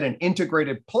 we can get an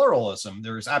integrated pluralism.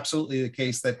 There is absolutely the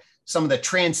case that some of the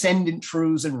transcendent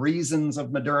truths and reasons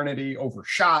of modernity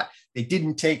overshot. They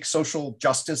didn't take social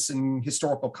justice and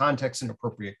historical context in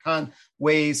appropriate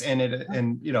ways, and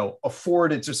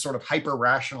afforded just sort of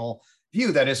hyper-rational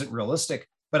view that isn't realistic.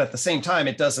 But at the same time,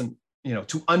 it doesn't,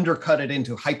 to undercut it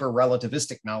into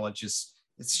hyper-relativistic knowledge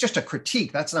it's just a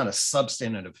critique. That's not a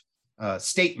substantive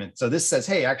statement. So this says,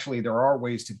 hey, actually, there are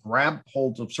ways to grab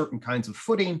hold of certain kinds of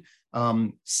footing,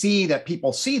 see that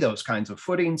people see those kinds of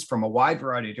footings from a wide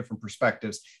variety of different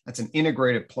perspectives. That's an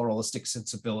integrated pluralistic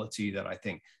sensibility that I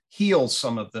think heals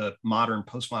some of the modern,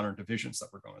 postmodern divisions that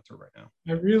we're going through right now.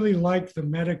 I really like the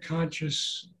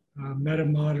meta-conscious,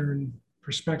 meta-modern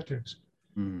perspectives.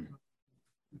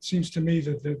 It seems to me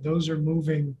that those are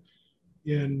moving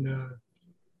in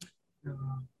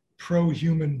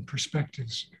pro-human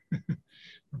perspectives,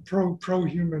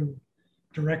 pro-human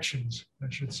directions, I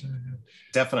should say.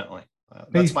 Definitely.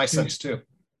 That's my sense too.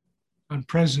 On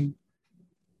present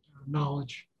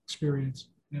knowledge, experience.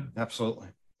 Yeah. Absolutely.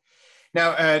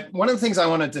 Now, one of the things I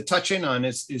wanted to touch in on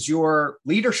is your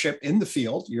leadership in the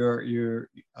field. You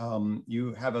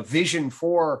have a vision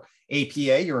for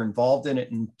APA. You're involved in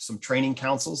it in some training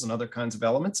councils and other kinds of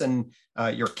elements, and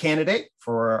you're a candidate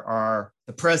for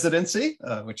the presidency,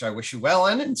 which I wish you well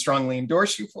in and strongly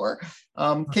endorse you for.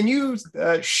 Can you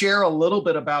share a little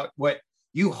bit about what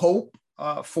you hope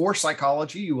for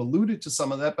psychology? You alluded to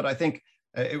some of that, but I think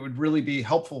it would really be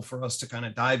helpful for us to kind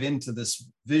of dive into this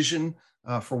vision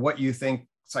for what you think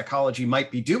psychology might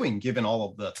be doing, given all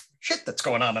of the shit that's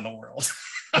going on in the world.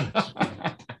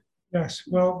 Yes.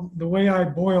 Well, the way I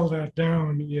boil that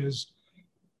down is,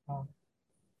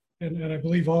 and I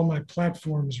believe all my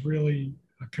platforms really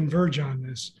converge on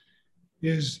this,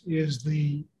 is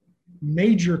the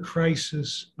major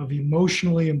crisis of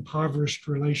emotionally impoverished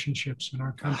relationships in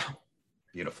our country.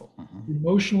 Beautiful.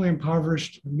 Emotionally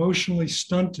impoverished, emotionally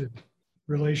stunted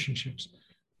relationships.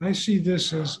 I see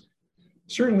this as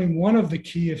certainly one of the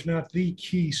key, if not the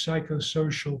key,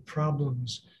 psychosocial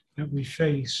problems that we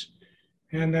face,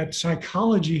 and that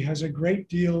psychology has a great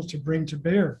deal to bring to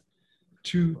bear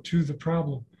to the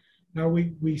problem. Now,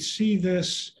 we see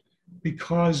this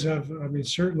because of,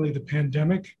 certainly the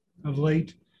pandemic of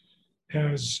late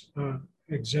has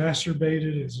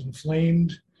exacerbated, has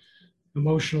inflamed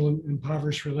emotional and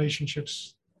impoverished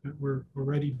relationships that we're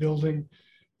already building,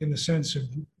 in the sense of,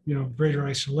 greater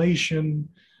isolation,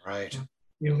 right,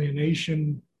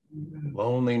 alienation,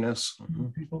 loneliness,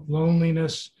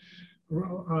 loneliness.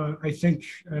 I think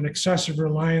an excessive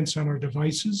reliance on our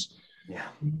devices. Yeah.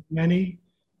 Many,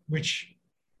 which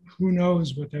who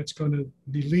knows what that's going to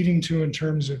be leading to in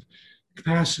terms of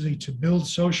capacity to build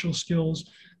social skills,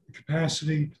 the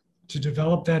capacity to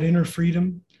develop that inner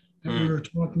freedom that we were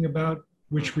talking about,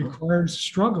 which requires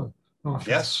struggle often.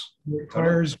 Yes. It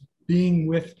requires being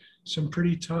with some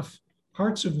pretty tough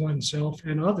parts of oneself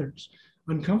and others,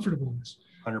 uncomfortableness.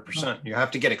 100%. You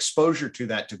have to get exposure to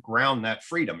that to ground that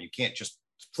freedom. You can't just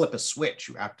flip a switch.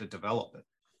 You have to develop it.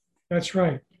 That's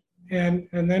right. And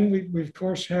then we of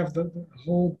course have the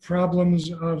whole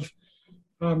problems of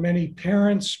many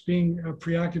parents being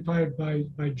preoccupied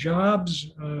by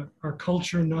jobs, our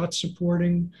culture not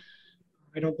supporting,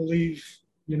 I don't believe,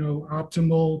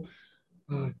 optimal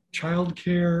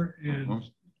childcare and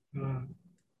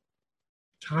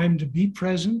time to be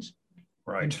present,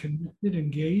 right, and connected,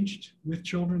 engaged with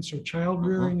children. So child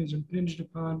rearing is impinged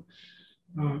upon.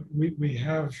 We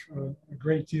have a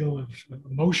great deal of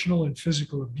emotional and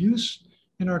physical abuse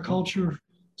in our culture,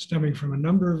 stemming from a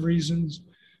number of reasons,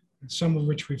 some of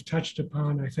which we've touched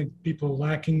upon. I think people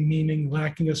lacking meaning,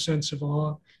 lacking a sense of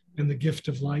awe and the gift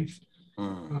of life.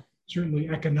 Certainly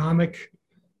economic,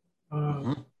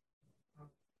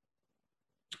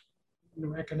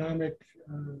 economic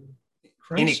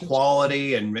crisis.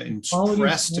 Inequality and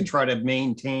stress to try to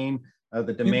maintain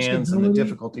the demands and the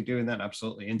difficulty doing that.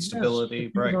 Absolutely. Instability. Yes,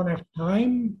 people don't have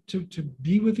time to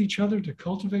be with each other, to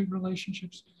cultivate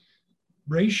relationships.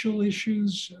 Racial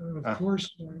issues, of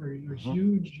course, are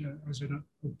huge as an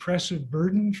oppressive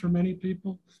burden for many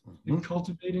people in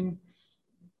cultivating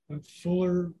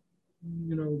fuller,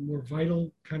 more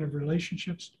vital kind of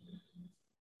relationships,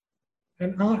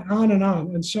 and on and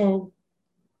on. And so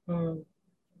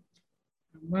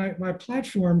my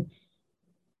platform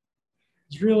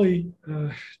is really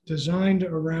designed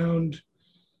around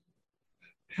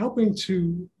helping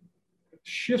to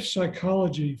shift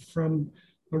psychology from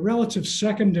a relative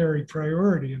secondary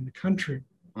priority in the country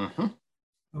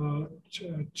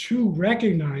to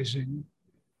recognizing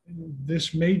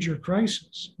this major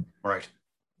crisis, right,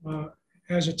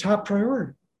 as a top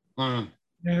priority.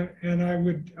 And I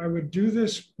would do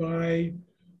this by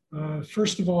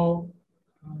first of all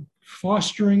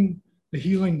fostering the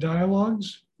healing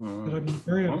dialogues that I've been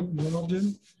very involved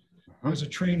in as a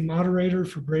trained moderator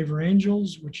for Braver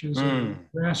Angels, which is a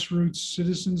grassroots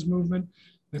citizens movement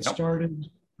that started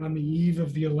on the eve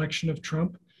of the election of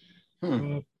Trump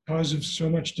because of so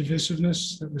much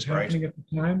divisiveness that was happening at the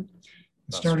time.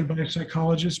 It started by a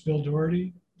psychologist, Bill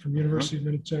Doherty, from University of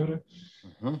Minnesota,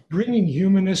 bringing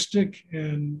humanistic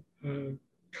and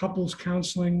couples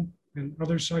counseling and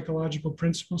other psychological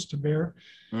principles to bear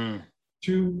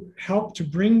to help to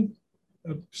bring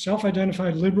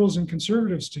self-identified liberals and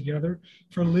conservatives together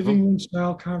for living room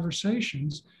style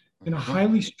conversations in a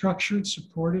highly structured,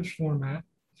 supportive format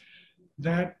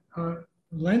that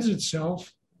lends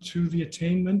itself to the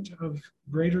attainment of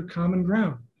greater common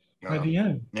ground by the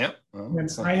end. And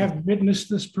I have witnessed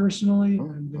this personally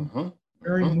and been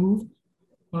very moved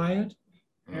by it,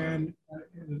 and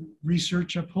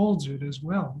research upholds it as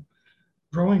well,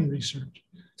 growing research.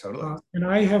 Totally. And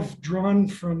I have drawn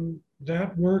from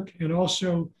that work, and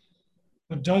also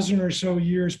a dozen or so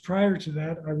years prior to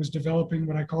that, I was developing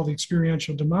what I call the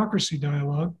experiential democracy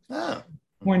dialogue,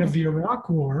 point of the Iraq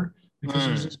War, because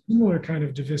there's a similar kind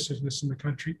of divisiveness in the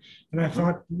country. And I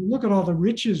thought, look at all the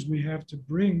riches we have to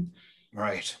bring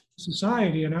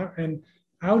society, and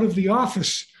out of the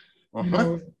office,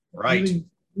 really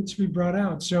needs to be brought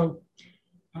out. So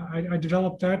I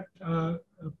developed that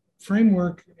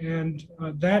framework, and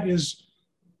that is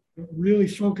really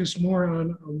focused more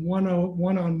on a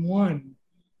one-on-one,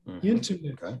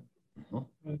 intimate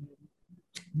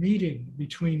meeting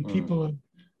between people of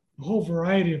a whole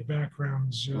variety of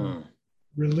backgrounds,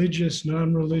 religious,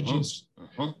 non-religious,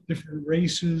 different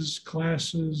races,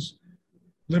 classes,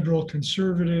 liberal,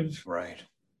 conservative,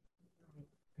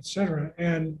 etc.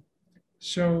 And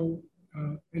so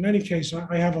in any case,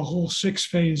 I have a whole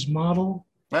 6-phase model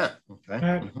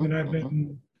and I've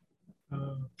been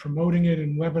promoting it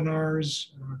in webinars.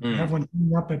 I have one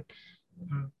coming up at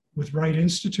with Wright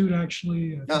Institute,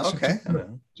 actually.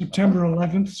 September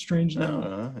 11th, strangely.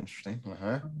 Interesting.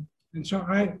 And so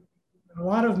a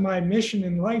lot of my mission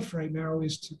in life right now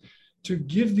is to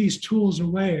give these tools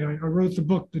away. I wrote the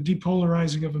book, The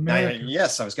Depolarizing of America.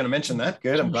 Yes, I was going to mention that.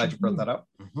 Good. I'm glad you brought that up.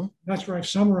 That's where I've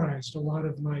summarized a lot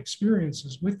of my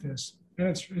experiences with this. And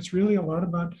it's really a lot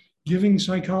about giving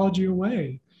psychology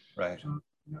away. Right.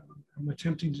 I'm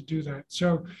attempting to do that.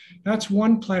 So that's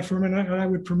one platform, and I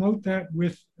would promote that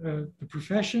with the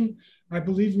profession. I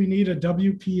believe we need a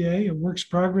WPA, a Works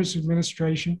Progress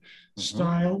Administration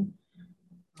style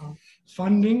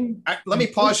funding. Let me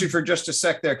pause you for just a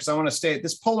sec there, because I want to stay.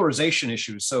 This polarization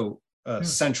issue is so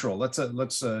central. Let's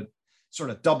sort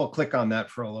of double click on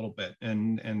that for a little bit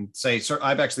and say, sir,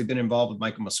 I've actually been involved with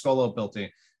Michael Moscolo, built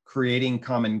a Creating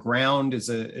Common Ground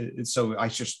so I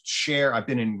just share. I've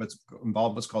been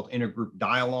involved what's called intergroup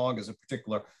dialogue as a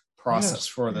particular process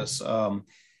for this. To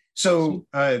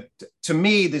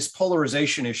me, this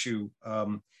polarization issue,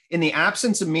 in the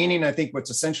absence of meaning, I think what's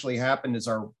essentially happened is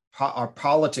our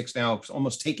politics now is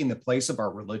almost taking the place of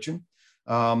our religion,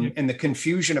 and the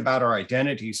confusion about our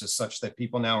identities is such that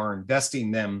people now are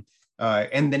investing them.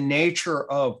 And the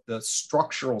nature of the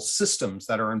structural systems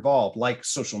that are involved, like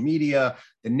social media,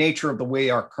 the nature of the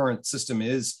way our current system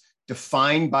is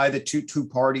defined by the two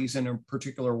parties in a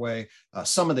particular way,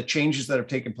 some of the changes that have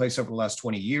taken place over the last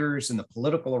 20 years in the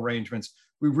political arrangements,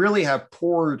 we really have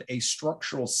poured a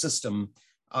structural system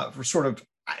for sort of,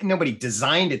 nobody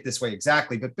designed it this way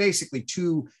exactly, but basically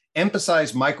to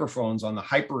emphasize microphones on the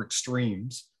hyper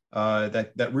extremes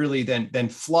that really then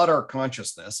flood our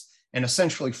consciousness and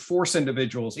essentially force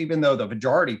individuals, even though the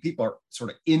majority of people are sort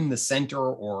of in the center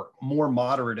or more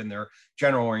moderate in their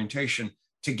general orientation,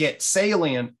 to get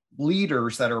salient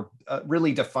leaders that are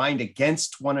really defined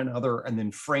against one another and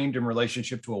then framed in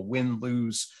relationship to a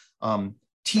win-lose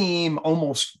team,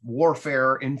 almost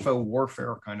warfare, info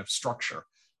warfare kind of structure.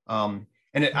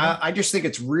 I just think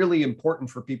it's really important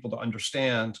for people to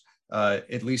understand,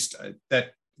 at least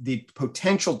that the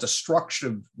potential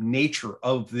destructive nature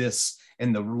of this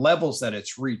and the levels that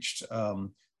it's reached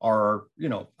are,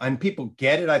 and people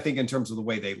get it, I think, in terms of the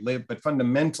way they live, but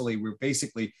fundamentally we're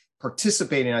basically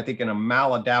participating, I think, in a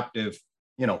maladaptive,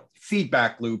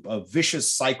 feedback loop of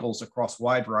vicious cycles across a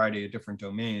wide variety of different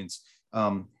domains.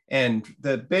 And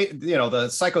the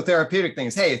psychotherapeutic thing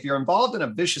is, hey, if you're involved in a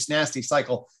vicious, nasty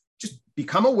cycle, just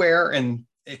become aware and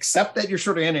accept that you're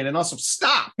sort of in it, and also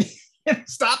stop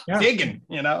digging.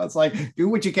 It's like, do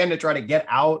what you can to try to get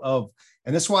out of.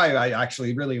 And that's why I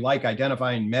actually really like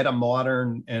identifying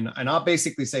meta-modern. And I'll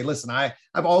basically say, listen,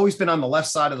 I've always been on the left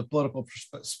side of the political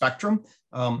spectrum,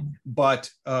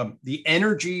 but the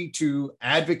energy to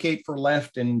advocate for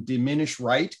left and diminish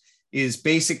right is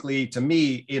basically, to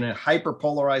me, in a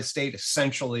hyper-polarized state,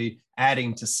 essentially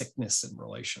adding to sickness in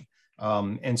relation.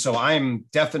 And so I'm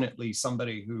definitely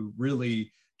somebody who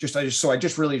really I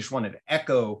just really wanted to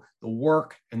echo the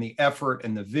work and the effort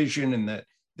and the vision and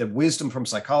the wisdom from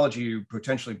psychology you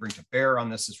potentially bring to bear on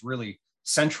this is really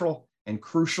central and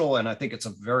crucial. And I think it's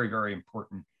a very, very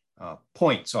important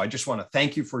point. So I just want to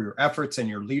thank you for your efforts and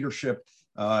your leadership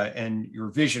and your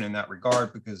vision in that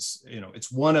regard, because,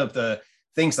 it's one of the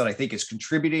things that I think is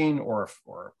contributing or a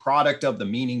product of the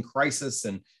meaning crisis.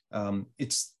 And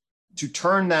it's to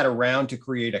turn that around to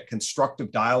create a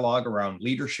constructive dialogue around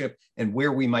leadership and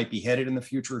where we might be headed in the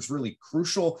future is really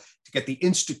crucial to get the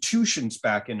institutions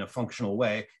back in a functional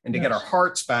way and to get our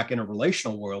hearts back in a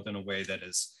relational world in a way that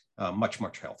is much,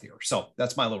 much healthier. So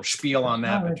that's my little spiel on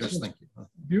that, but just thank you.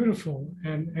 Beautiful.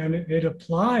 And it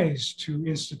applies to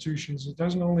institutions. It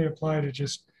doesn't only apply to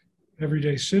just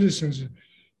everyday citizens.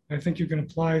 I think you can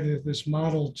apply this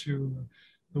model to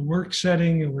the work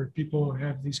setting where people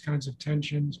have these kinds of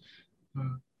tensions,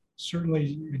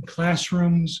 certainly in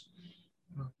classrooms,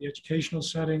 the educational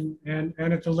setting, and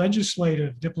at the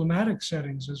legislative, diplomatic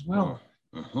settings as well.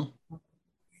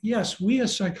 Yes, we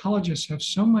as psychologists have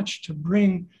so much to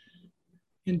bring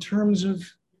in terms of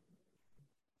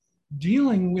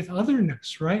dealing with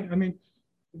otherness, right? I mean,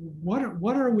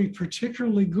 what are we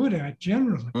particularly good at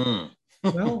generally?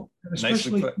 Well,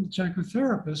 especially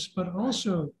psychotherapists, but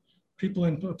also people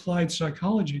in applied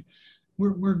psychology,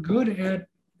 we're good at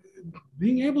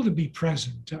being able to be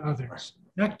present to others,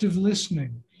 active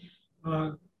listening,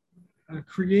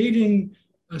 creating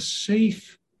a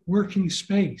safe working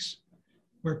space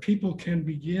where people can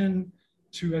begin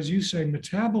to, as you say,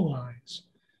 metabolize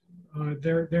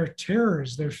their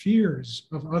terrors, their fears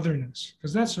of otherness,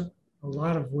 because that's a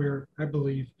lot of where I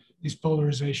believe these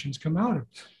polarizations come out of.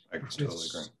 I totally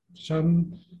agree.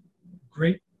 Some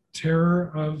great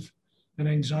terror of an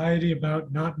anxiety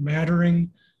about not mattering,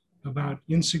 about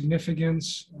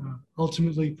insignificance,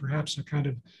 ultimately perhaps a kind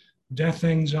of death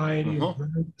anxiety, of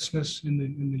groundlessness in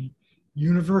the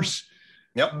universe.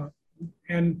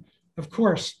 And of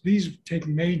course, these take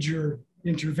major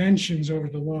interventions over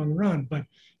the long run, but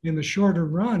in the shorter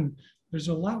run, there's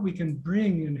a lot we can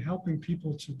bring in helping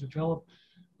people to develop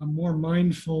a more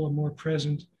mindful, a more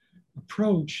present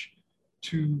approach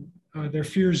to their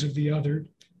fears of the other.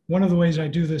 One of the ways I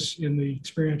do this in the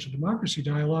experiential democracy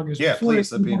dialogue is before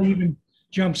anyone even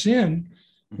jumps in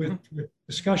with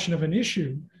discussion of an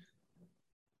issue,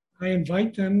 I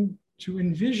invite them to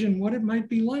envision what it might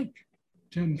be like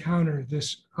to encounter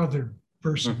this other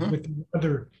person with the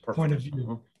other point of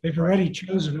view. They've already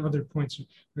chosen other points,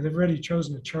 or they've already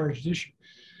chosen a charged issue.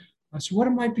 So what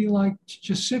it might be like to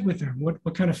just sit with them.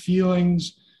 What kind of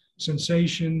feelings,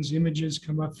 sensations, images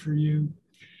come up for you?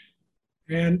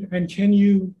 And can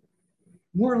you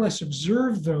more or less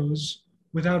observe those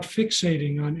without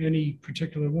fixating on any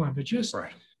particular one, but just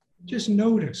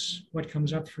notice what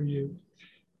comes up for you.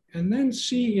 And then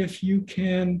see if you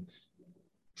can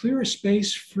clear a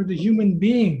space for the human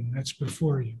being that's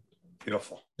before you.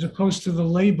 Beautiful. As opposed to the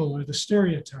label or the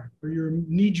stereotype or your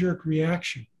knee-jerk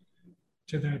reaction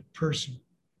to that person,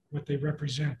 what they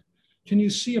represent. Can you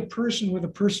see a person with a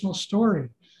personal story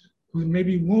who may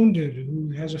be wounded,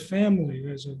 who has a family, who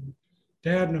has a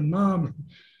dad and a mom,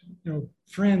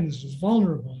 friends, is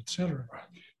vulnerable, etc.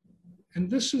 And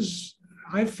this is,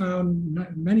 I've found,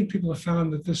 many people have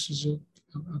found that this is a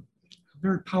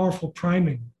very powerful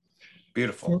priming.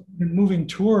 Beautiful. For moving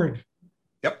toward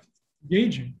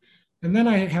engaging. And then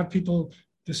I have people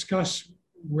discuss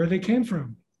where they came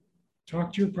from.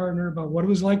 Talk to your partner about what it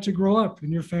was like to grow up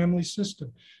in your family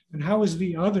system. And how is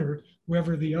the other,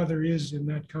 whoever the other is in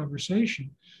that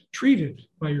conversation, treated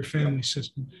by your family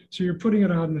system. So you're putting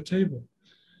it out on the table.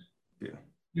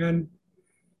 And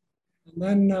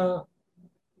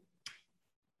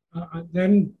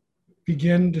then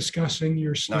begin discussing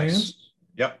your stance.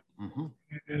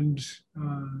 And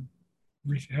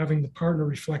having the partner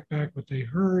reflect back what they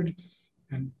heard,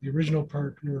 and the original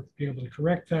partner be able to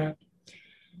correct that.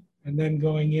 And then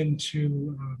going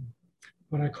into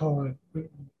what I call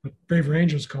what Braver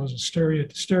Angels calls a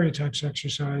stereotypes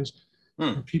exercise,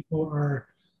 where people are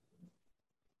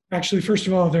actually, first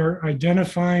of all, they're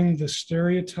identifying the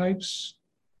stereotypes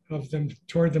of them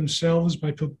toward themselves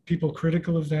by people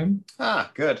critical of them.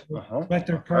 Good. Let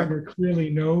their partner clearly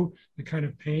know the kind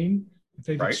of pain that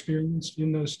they've experienced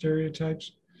in those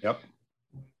stereotypes.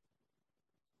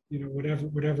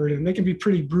 Whatever it is. And they can be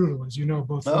pretty brutal, as you know,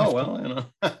 both. And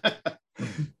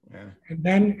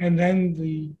then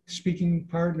the speaking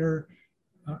partner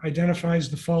identifies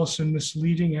the false and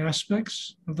misleading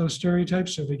aspects of those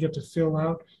stereotypes, so they get to fill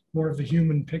out more of the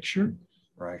human picture,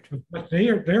 of what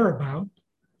they're about.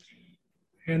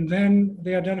 And then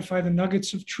they identify the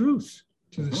nuggets of truth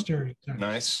to the stereotype.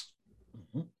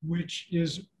 Which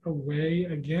is a way,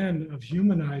 again, of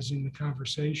humanizing the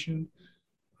conversation,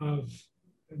 of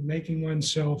making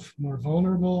oneself more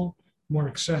vulnerable, more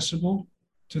accessible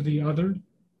to the other.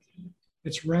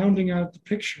 It's rounding out the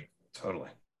picture.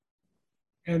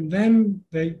 And then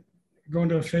they go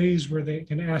into a phase where they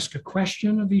can ask a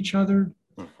question of each other.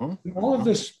 All of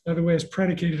this, by the way, is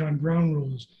predicated on ground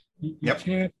rules. You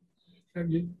can't,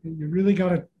 you really got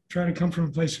to try to come from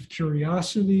a place of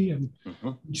curiosity and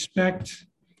respect,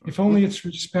 if only it's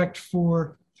respect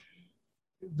for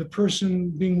the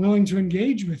person being willing to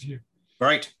engage with you.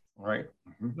 But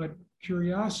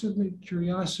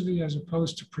curiosity as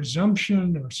opposed to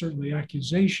presumption, or certainly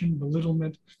accusation,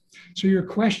 belittlement. So your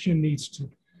question needs to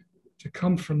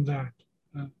come from that,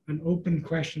 an open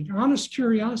question, honest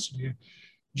curiosity, a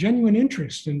genuine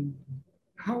interest in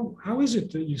how is it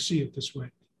that you see it this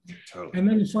way? And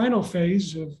then the final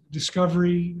phase of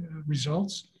discovery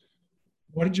results.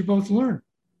 What did you both learn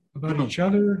about each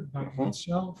other, about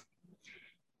oneself?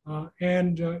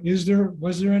 And was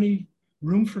there any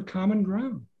room for common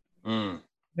ground?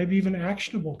 Maybe even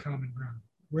actionable common ground.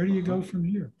 Where do you go from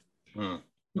here? Well,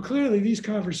 clearly these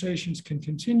conversations can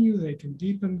continue, they can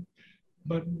deepen,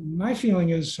 but my feeling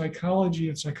is psychology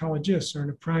and psychologists are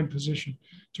in a prime position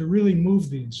to really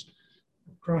move these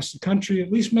across the country,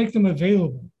 at least make them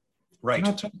available. I'm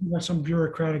not talking about some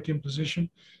bureaucratic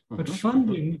imposition, but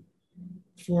funding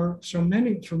for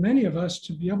many of us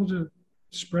to be able to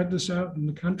spread this out in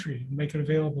the country and make it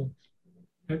available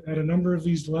at a number of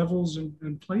these levels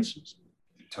and places.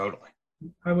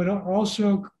 I would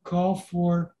also call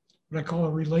for what I call a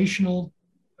relational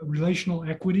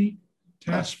equity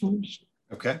task force.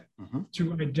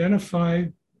 To identify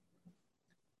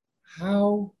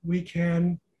how we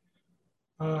can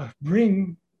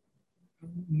bring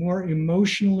more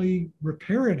emotionally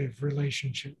reparative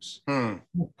relationships,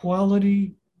 more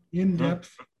quality,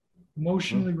 in-depth,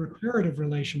 emotionally reparative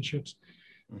relationships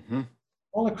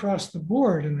all across the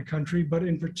board in the country, but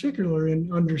in particular in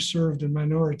underserved and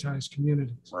minoritized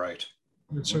communities.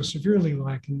 It's so severely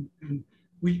lacking. And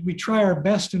we try our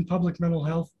best in public mental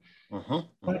health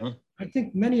But I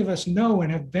think many of us know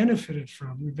and have benefited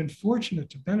from, we've been fortunate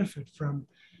to benefit from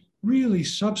really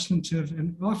substantive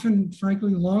and often,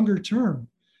 frankly, longer term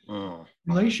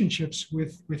relationships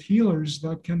with healers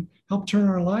that can help turn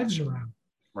our lives around.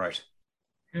 Right.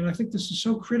 And I think this is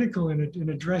so critical in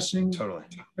addressing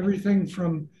everything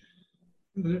from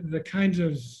the kinds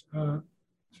of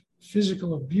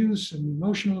physical abuse and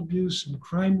emotional abuse and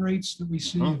crime rates that we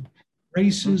see,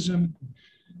 racism,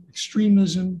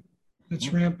 extremism that's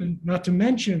rampant, not to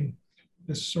mention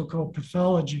the so-called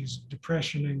pathologies of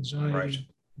depression, anxiety,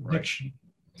 addiction,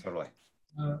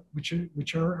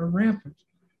 which are rampant.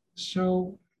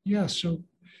 So, yeah,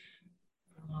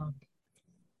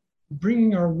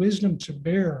 bringing our wisdom to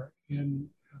bear in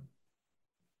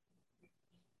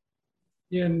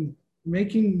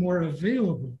making more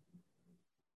available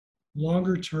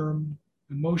longer-term,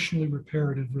 emotionally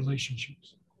reparative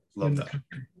relationships in the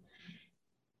country.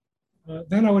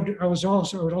 Then I would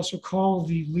also call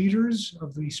the leaders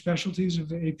of the specialties of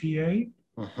the APA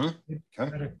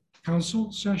at a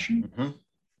council session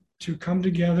to come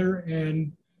together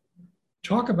and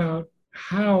talk about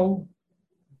how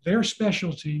their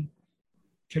specialty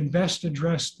can best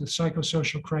address the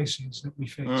psychosocial crises that we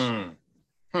face.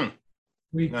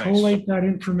 We collate that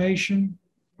information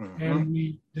and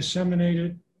we disseminate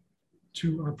it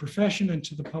to our profession and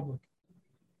to the public.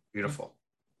 Beautiful.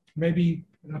 Maybe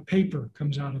a paper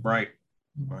comes out of it. Right.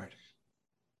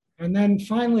 And then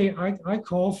finally, I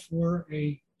call for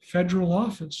a federal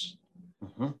office,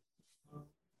 a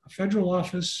federal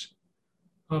office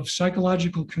of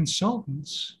psychological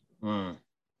consultants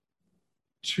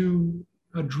to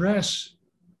address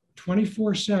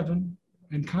 24/7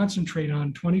 and concentrate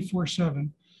on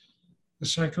 24/7 the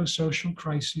psychosocial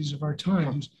crises of our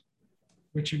times,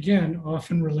 which again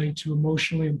often relate to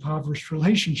emotionally impoverished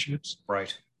relationships.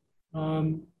 Right.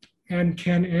 And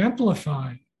can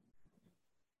amplify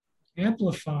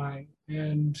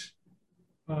and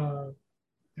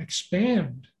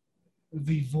expand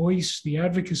the voice, the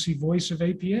advocacy voice of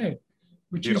APA,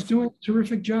 which is doing a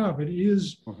terrific job. It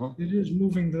is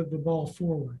moving the ball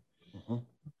forward.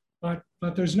 But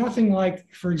there's nothing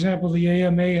like, for example, the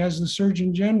AMA has the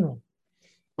Surgeon General.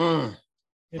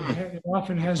 It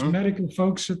often has medical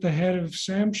folks at the head of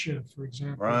SAMHSA, for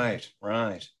example.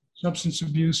 Right. Substance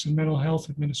Abuse and Mental Health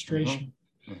Administration,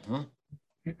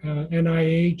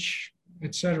 NIH,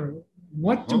 et cetera.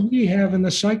 What do we have in the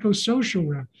psychosocial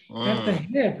realm? At the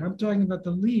head, I'm talking about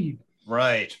the lead.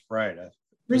 Right. A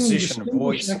bringing position of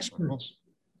voice. Experts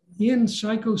in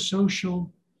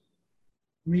psychosocial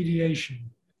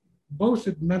mediation, both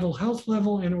at mental health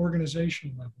level and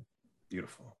organizational level.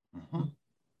 Beautiful.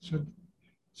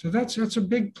 So that's a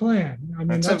big plan. I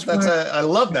mean, I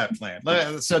love that plan.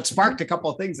 So it sparked a couple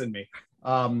of things in me.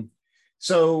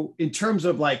 So in terms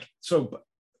of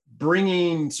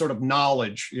bringing sort of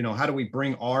knowledge, how do we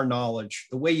bring our knowledge?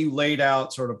 The way you laid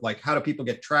out sort of like, how do people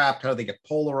get trapped? How do they get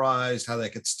polarized? How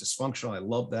that gets dysfunctional? I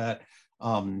love that.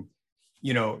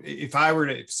 If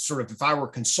I were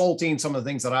consulting, some of the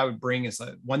things that I would bring is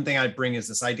one thing I'd bring is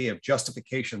this idea of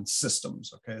justification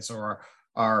systems. Okay. So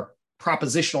our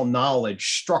propositional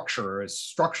knowledge structure is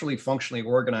structurally, functionally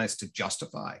organized to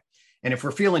justify. And if we're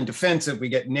feeling defensive, we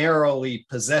get narrowly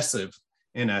possessive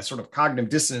in a sort of cognitive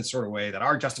dissonance sort of way that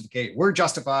we're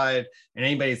justified, and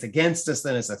anybody that's against us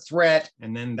then is a threat.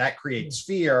 And then that creates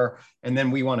fear. And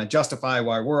then we want to justify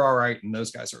why we're all right and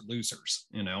those guys are losers,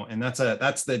 and that's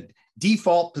the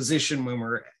default position when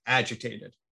we're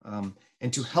agitated.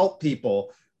 And to help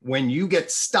people, when you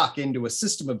get stuck into a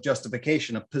system of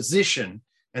justification, a position,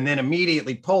 and then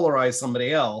immediately polarize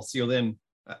somebody else, you'll then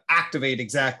activate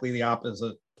exactly the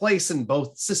opposite place, and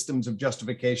both systems of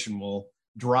justification will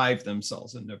drive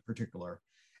themselves into particular.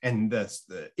 And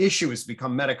the issue is to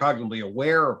become metacognitively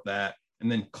aware of that, and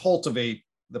then cultivate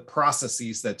the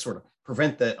processes that sort of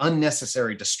prevent the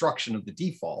unnecessary destruction of the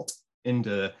default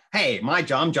into, hey,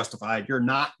 I'm justified, you're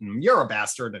not, and you're a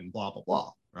bastard, and blah, blah,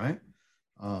 blah, right?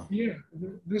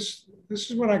 This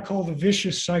is what I call the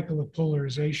vicious cycle of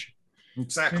polarization.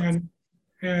 Exactly.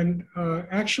 And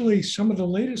actually, some of the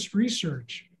latest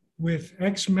research with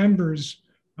ex-members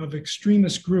of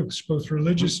extremist groups, both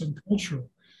religious and cultural,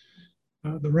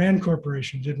 the RAND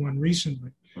Corporation did one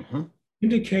recently,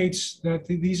 indicates that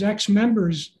these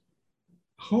ex-members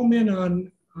home in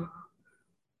on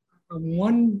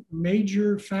one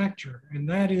major factor, and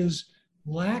that is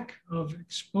lack of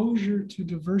exposure to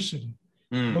diversity,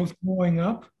 both growing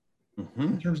up,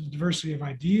 in terms of diversity of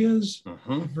ideas,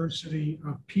 diversity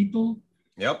of people,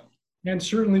 and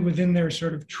certainly within their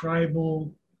sort of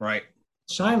tribal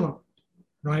silo,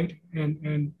 right?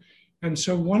 And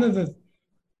so one of the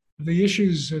the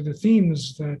issues, the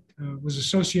themes that was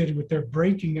associated with their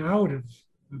breaking out of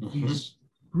these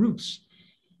groups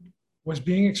was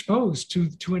being exposed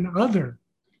to an other.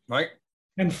 Right.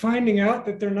 And finding out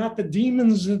that they're not the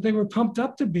demons that they were pumped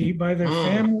up to be by their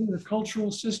family, their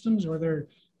cultural systems, or their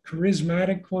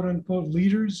charismatic, quote unquote,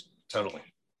 leaders. Totally.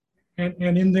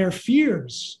 And in their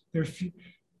fears,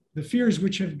 the fears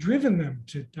which have driven them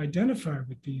to identify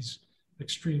with these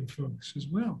extreme folks as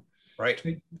well. Right.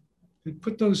 They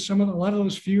put a lot of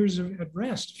those fears at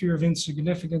rest. Fear of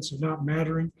insignificance, of not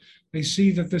mattering. They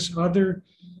see that this other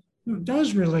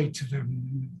does relate to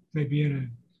them, maybe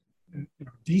in a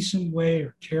decent way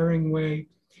or caring way.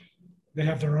 They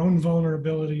have their own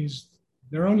vulnerabilities,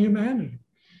 their own humanity.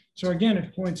 So again,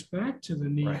 it points back to the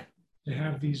need to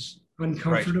have these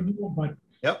uncomfortable but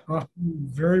often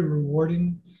very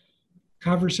rewarding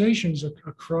conversations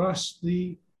across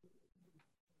the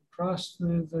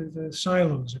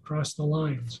silos, across the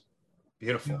lines.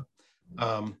 Beautiful.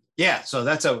 So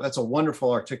that's a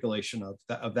wonderful articulation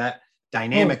of that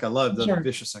dynamic. I love the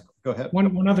vicious cycle. Go ahead.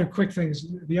 One other quick thing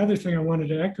is, the other thing I wanted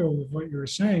to echo with what you were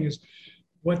saying is,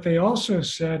 what they also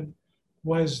said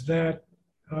was that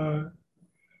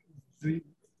the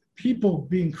people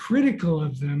being critical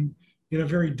of them in a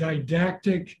very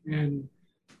didactic and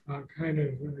kind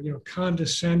of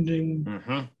condescending,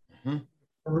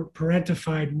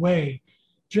 parentified way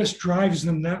just drives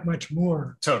them that much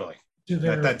more. Totally. To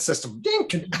that system,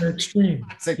 dink, their extreme.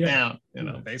 Sit down,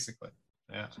 basically.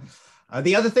 Yeah.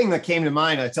 The other thing that came to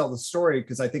mind, I tell the story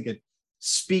because I think it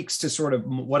speaks to sort of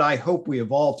what I hope we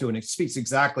evolve to, and it speaks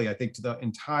exactly, I think, to the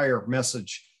entire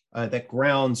message that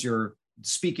grounds your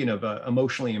speaking of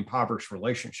emotionally impoverished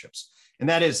relationships. And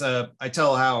that is, I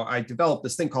tell how I developed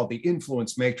this thing called the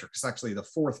influence matrix. It's actually the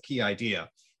fourth key idea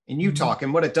in UTOK.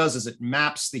 And what it does is it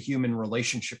maps the human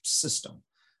relationship system.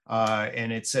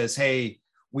 And it says, hey,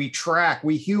 we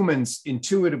humans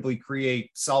intuitively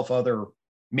create self-other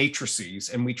matrices,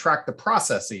 and we track the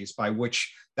processes by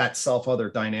which that self-other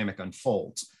dynamic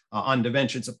unfolds on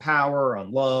dimensions of power,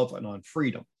 on love, and on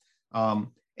freedom.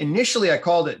 Initially, I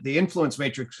called it the influence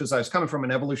matrix because I was coming from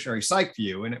an evolutionary psych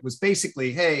view, and it was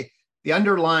basically, hey, the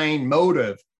underlying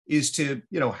motive is to,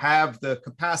 have the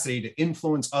capacity to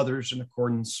influence others in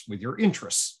accordance with your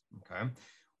interests, okay?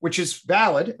 Which is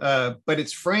valid, but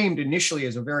it's framed initially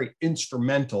as a very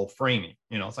instrumental framing.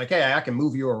 It's like, hey, I can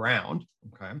move you around,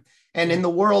 okay? And in the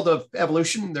world of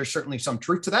evolution, there's certainly some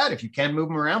truth to that. If you can move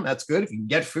them around, that's good. If you can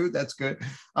get food, that's good.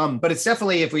 But it's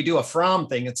definitely, if we do a from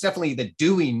thing, it's definitely the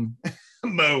doing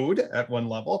mode at one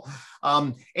level.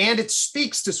 And it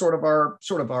speaks to sort of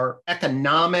our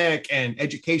economic and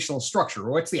educational structure.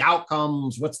 What's the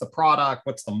outcomes? What's the product?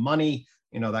 What's the money?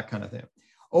 That kind of thing.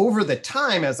 Over the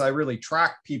time, as I really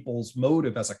track people's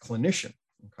motive as a clinician,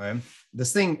 okay,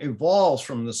 this thing evolves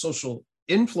from the social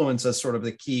influence as sort of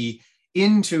the key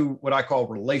into what I call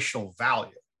relational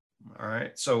value. All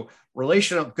right. So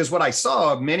relational, because what I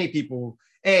saw, many people,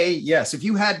 yes, if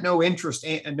you had no interest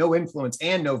and no influence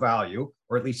and no value,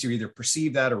 or at least you either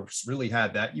perceived that or really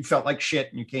had that, you felt like shit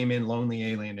and you came in lonely,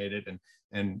 alienated,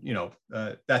 and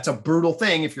that's a brutal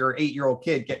thing if you're an 8-year-old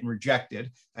kid getting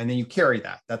rejected, and then you carry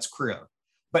that. That's clear.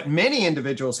 But many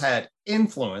individuals had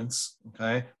influence,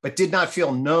 okay, but did not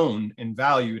feel known and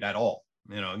valued at all.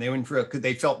 And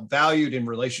they felt valued in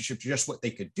relationship to just what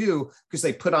they could do because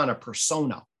they put on a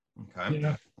persona.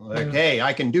 Okay. Hey,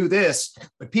 I can do this,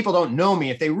 but people don't know me.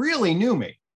 If they really knew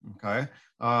me, okay,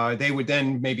 they would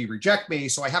then maybe reject me.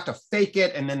 So I have to fake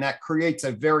it. And then that creates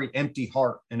a very empty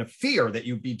heart and a fear that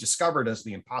you'd be discovered as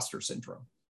the imposter syndrome.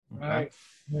 Okay?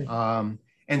 Right.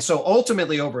 And so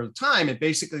ultimately over time, it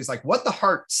basically is like what the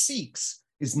heart seeks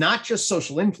is not just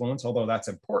social influence, although that's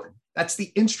important. That's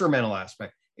the instrumental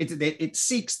aspect. It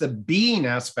seeks the being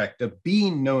aspect of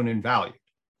being known and valued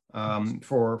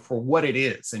for what it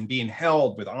is, and being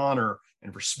held with honor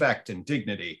and respect and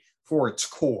dignity for its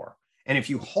core. And if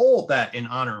you hold that in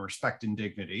honor and respect and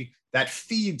dignity, that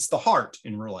feeds the heart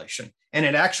in relation. And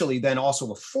it actually then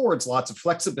also affords lots of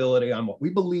flexibility on what we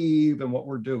believe and what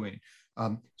we're doing.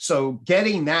 So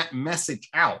getting that message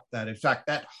out, that in fact,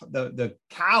 that the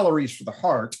calories for the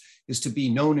heart is to be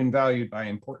known and valued by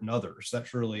important others.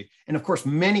 That's really, and of course,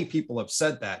 many people have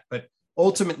said that, but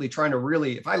ultimately trying to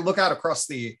really, if I look out across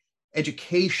the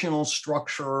educational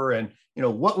structure and,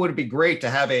 what would it be great to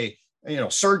have a,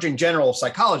 Surgeon General of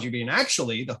Psychology being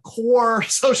actually the core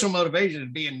social motivation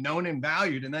of being known and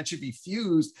valued, and that should be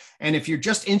fused. And if you're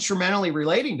just instrumentally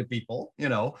relating to people,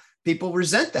 people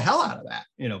resent the hell out of that,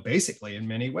 basically in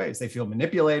many ways. They feel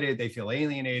manipulated, they feel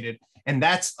alienated. And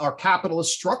that's our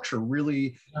capitalist structure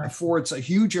really affords a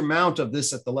huge amount of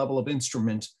this at the level of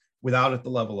instrument without at the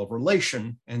level of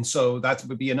relation. And so that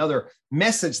would be another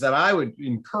message that I would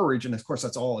encourage. And of course,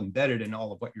 that's all embedded in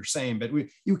all of what you're saying, but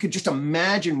you could just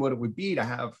imagine what it would be to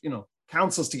have,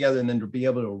 councils together and then to be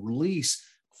able to release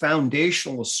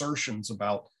foundational assertions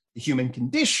about the human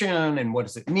condition and what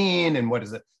does it mean and what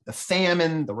is it, the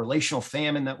famine, the relational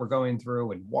famine that we're going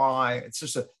through and why. It's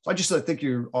just I think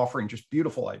you're offering just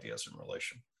beautiful ideas in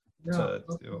relation. Yeah,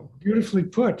 beautifully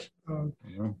put.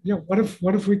 What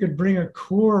if we could bring a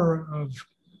core of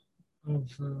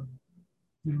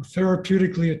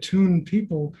therapeutically attuned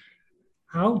people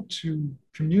out to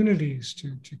communities,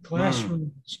 to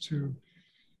classrooms, to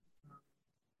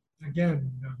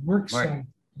work sites,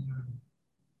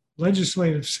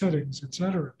 legislative settings, et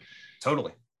cetera.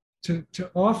 Totally. To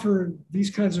offer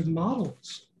these kinds of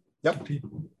models to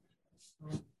people.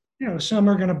 Some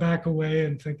are going to back away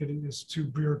and think it is too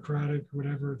bureaucratic,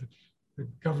 whatever, the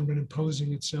government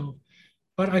imposing itself.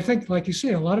 But I think, like you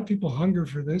say, a lot of people hunger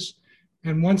for this.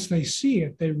 And once they see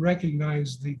it, they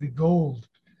recognize the gold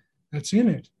that's in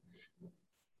it.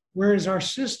 Whereas our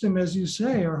system, as you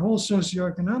say, our whole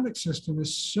socioeconomic system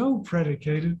is so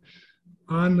predicated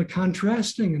on the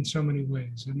contrasting in so many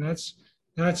ways. And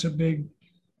that's a big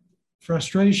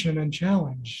frustration and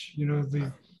challenge.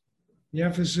 The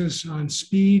emphasis on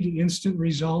speed, instant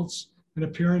results, and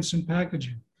appearance and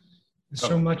packaging is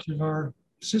so much of our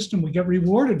system. We get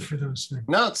rewarded for those things.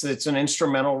 No, it's an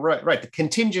instrumental, right. The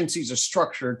contingencies are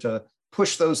structured to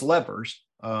push those levers,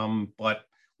 but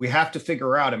we have to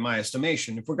figure out, in my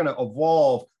estimation, if we're going to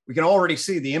evolve, we can already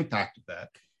see the impact of that.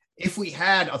 If we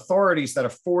had authorities that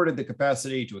afforded the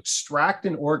capacity to extract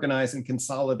and organize and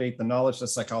consolidate the knowledge that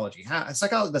psychology has,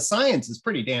 the science is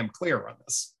pretty damn clear on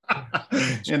this.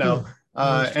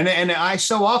 And I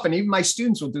so often, even my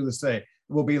students will do this thing.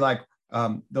 Will be like,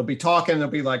 they'll be talking, they'll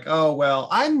be like, oh, well,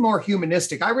 I'm more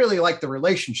humanistic. I really like the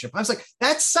relationship. I was like,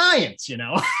 that's science,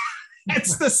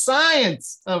 It's the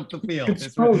science of the field.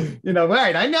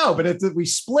 Right. I know, but we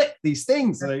split these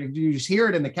things. You just hear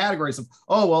it in the categories of,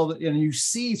 oh, well, and you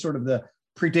see sort of the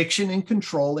prediction and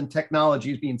control and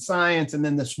technologies being science. And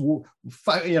then this,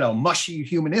 mushy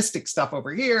humanistic stuff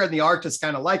over here. And the artists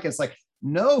kind of like it. It's like,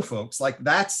 no, folks, like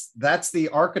that's the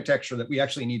architecture that we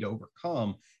actually need to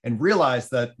overcome and realize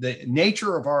that the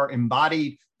nature of our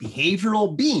embodied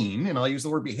behavioral being, and I'll use the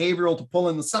word behavioral to pull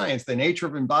in the science, the nature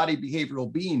of embodied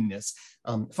behavioral beingness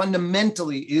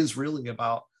fundamentally is really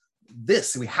about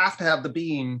this. We have to have the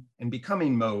being and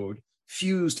becoming mode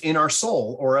fused in our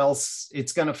soul, or else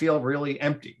it's going to feel really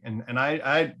empty. And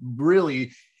I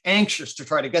really anxious to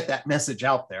try to get that message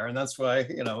out there. And that's why,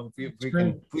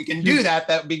 if we can do that,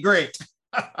 that would be great.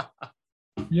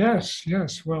 Yes.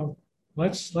 Well,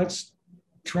 let's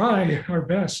try our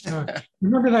best.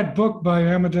 Remember that book by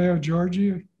Amadeo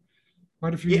Giorgi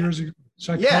quite a few years ago?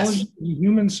 Psychology and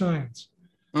Human Science.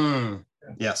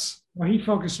 Yes. Well, he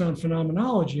focused on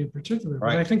phenomenology in particular,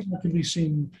 but I think that can be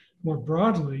seen more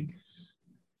broadly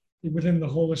within the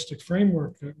holistic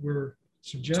framework that we're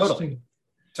suggesting.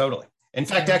 Totally. In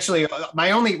fact, actually, I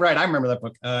remember that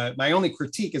book. My only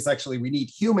critique is actually we need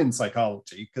human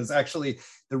psychology, because actually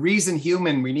the reason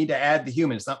we need to add the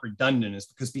human, it's not redundant, is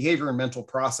because behavior and mental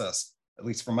process, at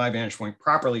least from my vantage point,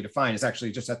 properly defined, is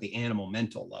actually just at the animal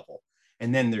mental level.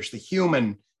 And then there's the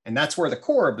human, and that's where the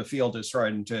core of the field is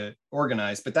trying to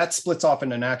organize, but that splits off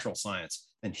into natural science.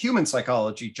 And human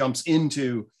psychology jumps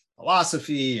into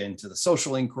philosophy, into the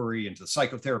social inquiry, into the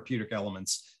psychotherapeutic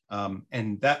elements.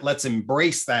 And that let's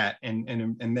embrace that.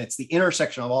 And that's the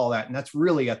intersection of all that. And that's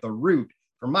really at the root,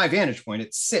 from my vantage point,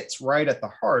 it sits right at the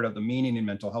heart of the meaning and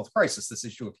mental health crisis, this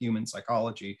issue of human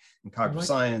psychology and cognitive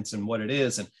science and what it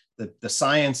is, and the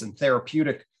science and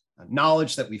therapeutic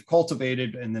knowledge that we've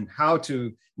cultivated, and then how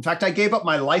to, in fact, I gave up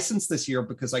my license this year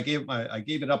because I gave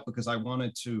it up because I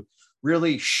wanted to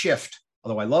really shift,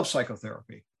 although I love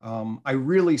psychotherapy. I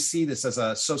really see this as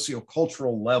a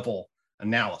sociocultural level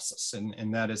analysis,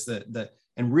 and that is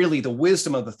and really the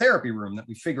wisdom of the therapy room that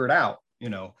we figured out,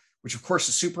 which of course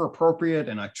is super appropriate.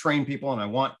 And I train people, and I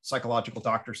want psychological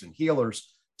doctors and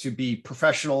healers to be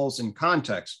professionals in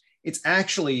context. It's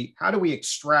actually, how do we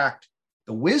extract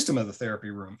the wisdom of the therapy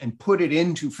room and put it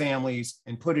into families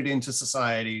and put it into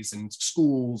societies and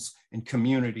schools and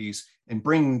communities, and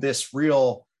bring this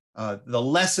real the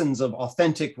lessons of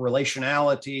authentic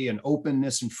relationality and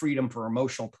openness and freedom for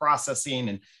emotional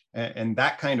processing and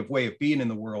that kind of way of being in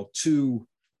the world to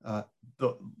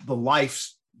the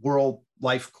life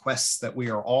quests that we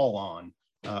are all on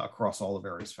across all the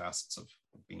various facets of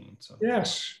being. So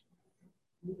yes,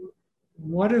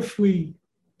 what if we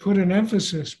put an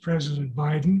emphasis, President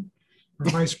Biden or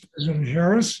Vice President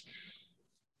Harris,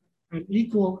 an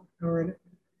equal or an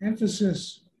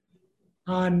emphasis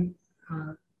on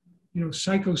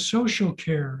psychosocial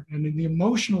care and in the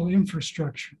emotional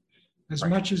infrastructure as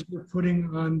much as we're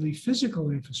putting on the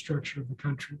physical infrastructure of the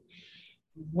country.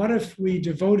 What if we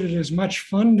devoted as much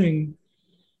funding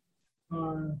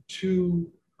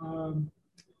to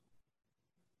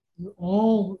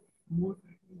all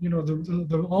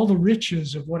all the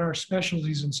riches of what our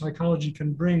specialties in psychology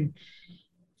can bring,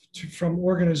 from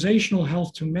organizational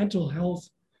health to mental health,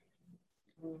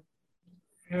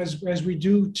 as we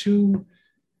do to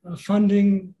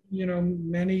funding,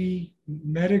 many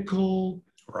medical,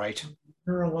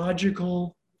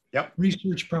 neurological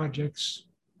research projects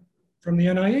from the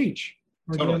NIH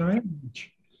or the NIH,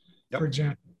 for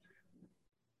example.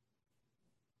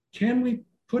 Can we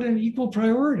put an equal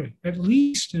priority, at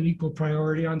least an equal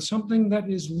priority, on something that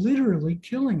is literally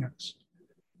killing us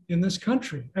in this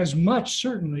country, as much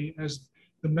certainly as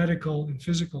the medical and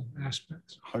physical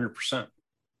aspects? 100%.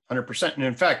 100%. And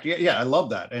in fact, I love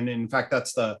that. And in fact,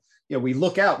 that's we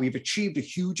look out, we've achieved a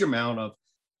huge amount of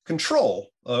control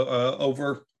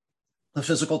over the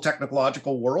physical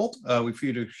technological world. We've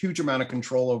achieved a huge amount of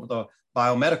control over the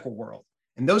biomedical world.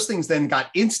 And those things then got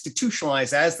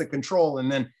institutionalized as the control.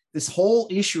 And then this whole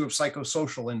issue of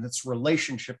psychosocial and its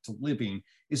relationship to living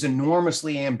is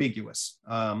enormously ambiguous.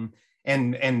 And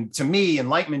to me,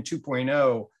 Enlightenment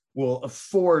 2.0 will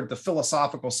afford the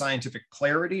philosophical scientific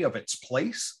clarity of its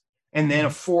place, and then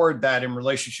afford that in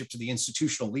relationship to the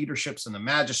institutional leaderships and the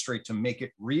magistrate to make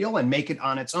it real and make it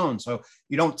on its own. So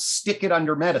you don't stick it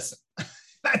under medicine.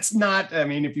 That's not,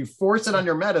 if you force it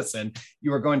under medicine,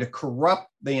 you are going to corrupt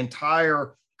the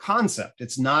entire concept.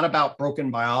 It's not about broken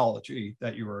biology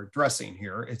that you are addressing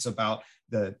here. It's about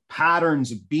the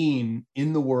patterns of being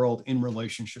in the world in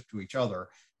relationship to each other.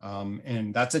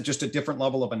 And that's just a different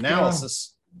level of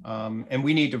analysis. And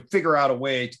we need to figure out a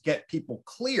way to get people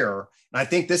clear. And I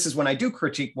think this is when I do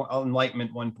critique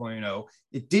Enlightenment 1.0,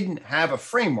 it didn't have a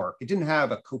framework. It didn't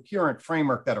have a coherent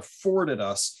framework that afforded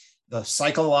us the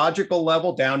psychological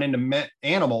level down into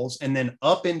animals and then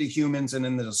up into humans and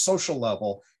into the social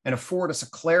level, and afford us a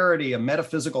clarity, a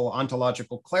metaphysical,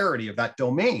 ontological clarity of that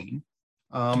domain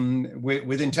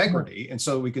with integrity. And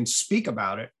so we can speak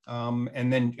about it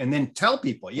and then tell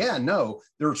people,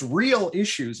 there's real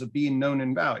issues of being known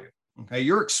and valued. Okay,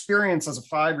 your experience as a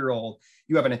 5-year-old,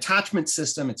 you have an attachment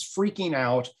system, it's freaking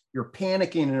out, you're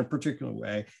panicking in a particular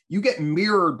way, you get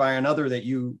mirrored by another that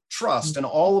you trust, and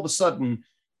all of a sudden,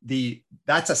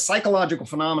 that's a psychological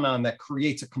phenomenon that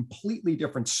creates a completely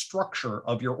different structure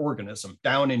of your organism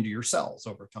down into your cells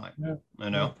over time.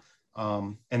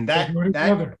 And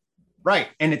that right.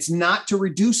 And it's not to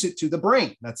reduce it to the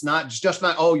brain. That's not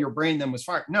your brain then was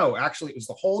fired. No, actually, it was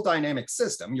the whole dynamic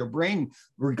system. Your brain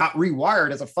got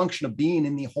rewired as a function of being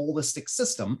in the holistic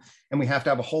system. And we have to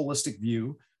have a holistic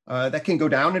view that can go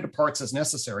down into parts as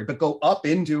necessary, but go up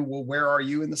into, well, where are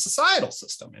you in the societal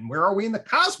system? And where are we in the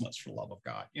cosmos, for the love of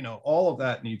God? All of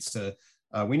that needs to,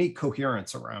 we need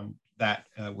coherence around that.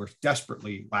 We're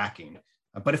desperately lacking.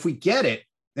 But if we get it,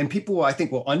 then people, I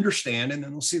think, will understand, and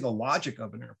then they'll see the logic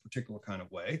of it in a particular kind of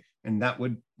way. And that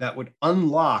would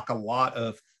unlock a lot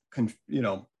of,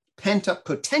 pent up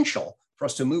potential for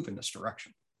us to move in this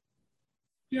direction.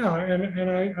 Yeah,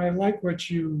 and I like what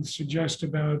you suggest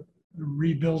about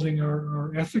rebuilding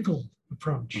our ethical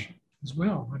approach as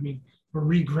well. We're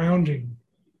regrounding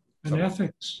an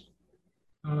ethics.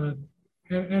 And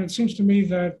it seems to me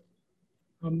that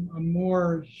a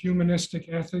more humanistic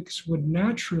ethics would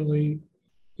naturally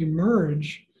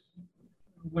emerge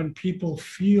when people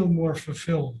feel more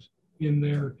fulfilled in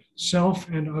their self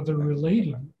and other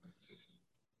relating,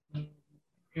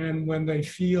 and when they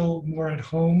feel more at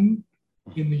home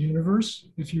in the universe,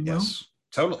 if you will. Yes,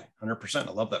 totally, 100%.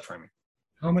 I love that framing.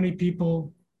 How many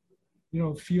people,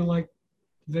 feel like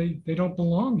they don't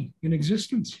belong in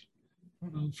existence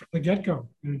from the get-go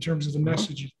in terms of the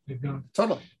messages they've got?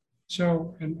 Totally.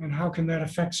 So, and how can that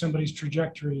affect somebody's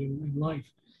trajectory in life?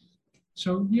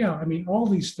 So, all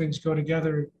these things go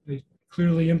together. They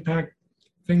clearly impact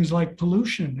things like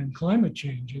pollution and climate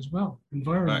change as well,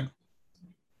 environment.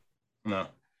 Right. No.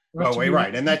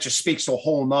 Right. And that just speaks to a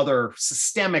whole nother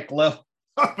systemic level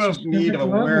of need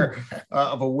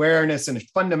of awareness and a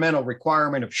fundamental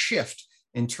requirement of shift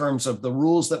in terms of the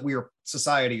rules that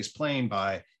society is playing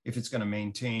by, if it's going to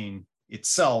maintain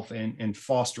itself and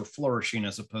foster flourishing,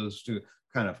 as opposed to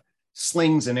kind of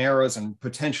slings and arrows and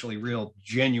potentially real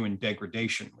genuine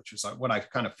degradation, which is what I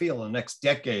kind of feel in the next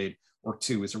decade or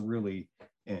two is a really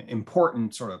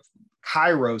important sort of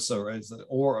kairos,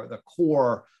 or the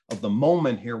core of the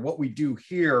moment here, what we do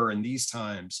here in these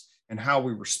times and how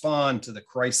we respond to the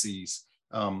crises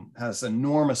has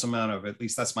enormous amount of, at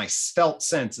least that's my felt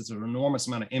sense, it's an enormous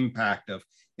amount of impact of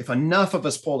if enough of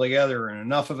us pull together and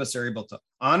enough of us are able to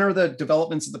honor the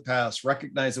developments of the past,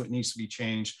 recognize what needs to be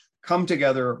changed, come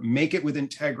together, make it with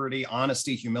integrity,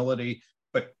 honesty, humility,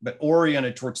 but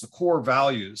oriented towards the core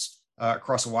values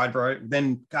across a wide variety,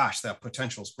 then gosh, that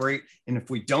potential is great. And if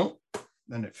we don't,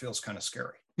 then it feels kind of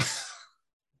scary.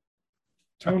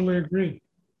 Totally agree.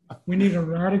 We need a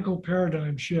radical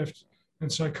paradigm shift,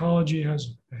 and psychology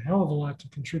has a hell of a lot to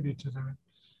contribute to that.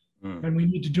 And we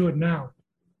need to do it now.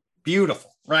 Beautiful.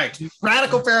 Right.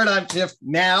 Radical paradigm shift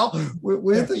now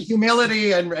with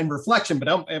humility and reflection, but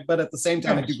at the same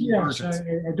time, I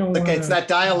don't want it's that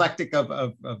dialectic of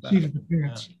that.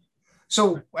 Yeah.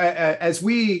 So as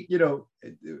we,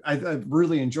 I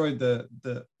really enjoyed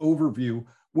the overview.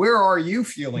 Where are you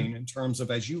feeling in terms of,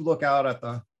 as you look out at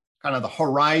the kind of the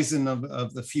horizon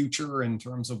of the future in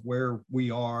terms of where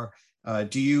we are?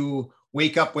 Do you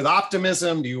wake up with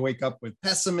optimism? Do you wake up with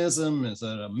pessimism? Is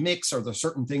it a mix? Are there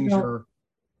certain things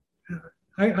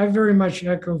I very much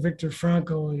echo Viktor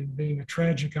Frankl in being a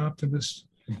tragic optimist.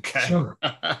 Okay. So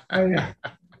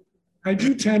I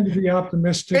do tend to be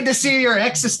optimistic. Good to see your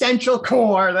existential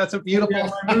core. That's a beautiful. Yeah,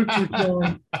 my roots are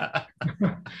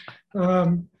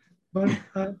growing.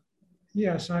 But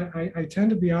yes, I tend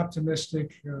to be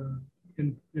optimistic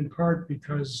in part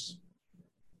because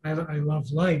I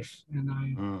love life, and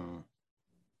I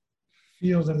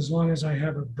feel that as long as I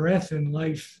have a breath in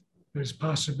life, there's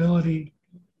possibility,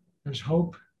 there's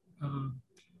hope,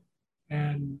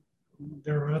 and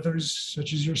there are others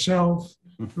such as yourself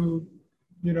who,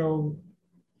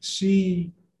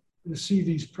 see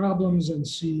these problems and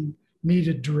see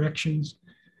needed directions.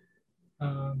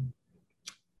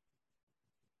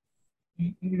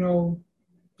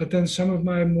 But then some of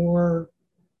my more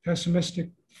pessimistic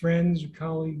friends or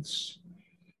colleagues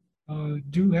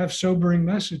do have sobering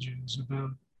messages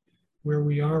about where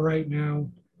we are right now.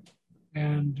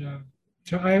 And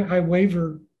so I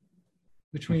waver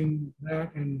between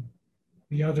that and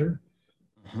the other.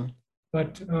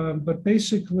 But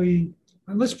basically,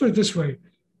 let's put it this way.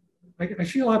 I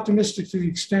feel optimistic to the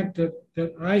extent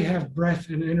that I have breath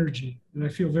and energy, and I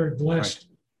feel very blessed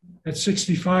at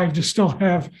 65 to still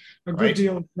have a good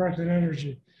deal of breath and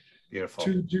energy. Beautiful.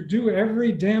 To do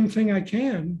every damn thing I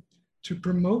can to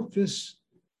promote this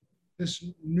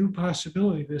new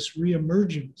possibility, this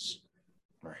reemergence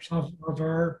of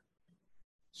our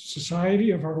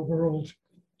society, of our world.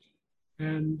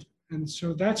 And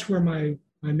so that's where my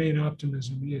main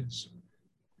optimism is.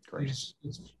 Great.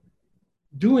 It's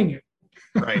doing it.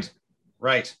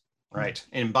 Right.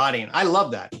 Embodying. I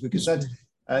love that, because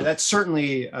that's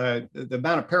certainly the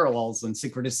amount of parallels and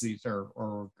synchronicities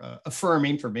are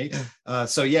affirming for me.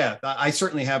 So yeah, I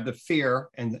certainly have the fear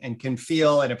and can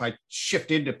feel, and if I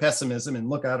shift into pessimism and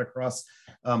look out across,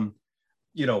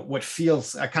 what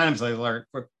feels, I kind of like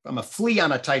I'm a flea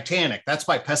on a Titanic. That's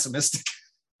my pessimistic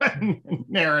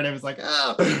narrative. It's like,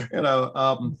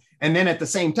 and then at the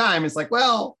same time, it's like,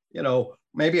 well,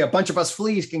 maybe a bunch of us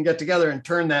fleas can get together and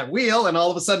turn that wheel and all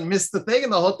of a sudden miss the thing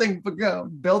and the whole thing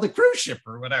build a cruise ship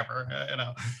or whatever,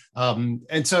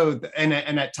 and so, and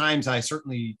at times I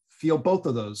certainly feel both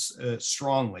of those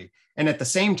strongly. And at the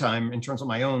same time, in terms of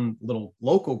my own little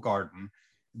local garden,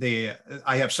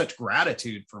 I have such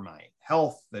gratitude for my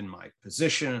health and my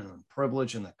position and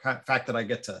privilege, and the fact that I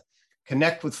get to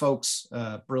connect with folks,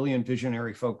 brilliant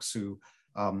visionary folks who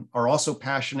are also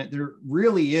passionate. There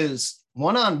really is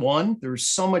one-on-one. There's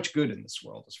so much good in this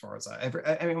world, as far as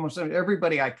almost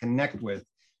everybody I connect with,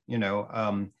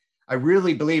 I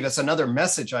really believe that's another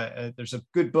message. There's a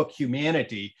good book,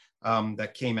 Humanity,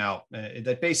 that came out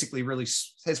that basically really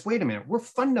says, wait a minute, we're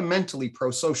fundamentally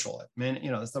pro-social. Man,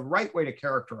 it's the right way to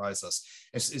characterize us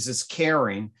is this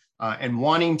caring and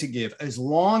wanting to give, as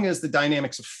long as the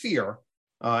dynamics of fear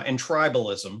and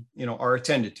tribalism, are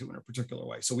attended to in a particular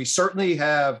way. So we certainly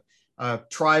have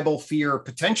tribal fear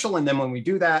potential. And then when we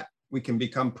do that, we can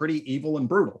become pretty evil and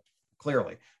brutal,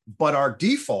 clearly. But our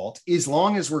default, as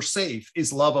long as we're safe,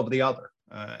 is love of the other.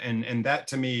 And that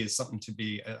to me is something to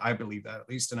be, I believe that at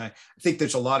least. And I think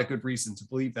there's a lot of good reason to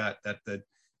believe that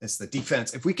it's the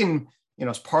defense. If we can,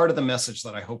 it's part of the message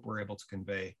that I hope we're able to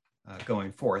convey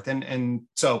going forth. And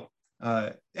so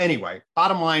anyway,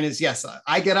 bottom line is, yes,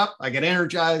 I get up, I get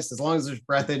energized. As long as there's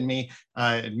breath in me,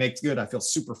 it makes good. I feel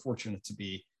super fortunate to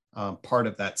be part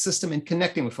of that system and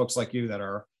connecting with folks like you that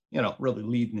are, really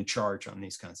leading the charge on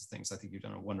these kinds of things. I think you've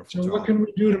done a wonderful job. So what can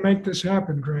we do to make this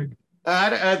happen, Greg?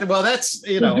 Well, that's,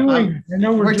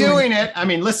 We're doing it. I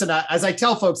mean, listen, as I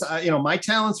tell folks, my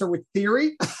talents are with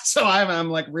theory. So I'm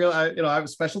like real, I have a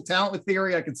special talent with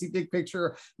theory. I can see big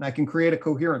picture and I can create a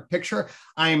coherent picture.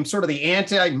 I'm sort of the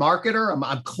anti-marketer.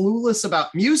 I'm clueless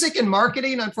about music and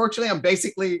marketing. Unfortunately, I'm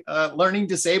basically learning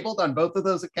disabled on both of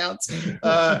those accounts.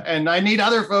 And I need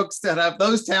other folks that have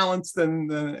those talents.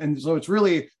 And so it's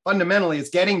really fundamentally, it's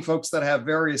getting folks that have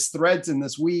various threads in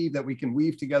this weave that we can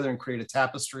weave together and create a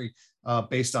tapestry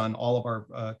based on all of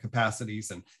our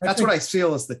capacities. And that's what I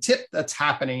feel is the tip that's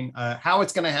happening, how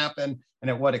it's going to happen and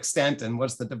at what extent and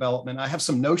what's the development. I have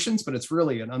some notions, but it's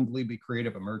really an unbelievably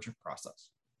creative emergent process.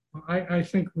 I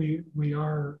think we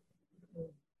are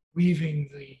weaving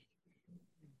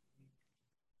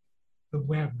the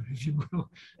web, if you will,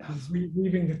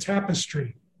 weaving the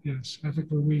tapestry. Yes, I think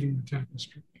we're weaving the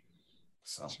tapestry.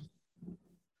 So.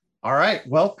 All right.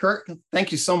 Well, Kirk,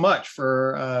 thank you so much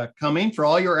for coming, for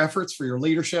all your efforts, for your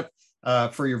leadership,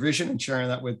 for your vision and sharing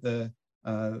that with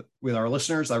our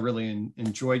listeners. I really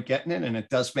enjoyed getting it, and it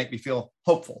does make me feel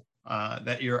hopeful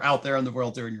that you're out there in the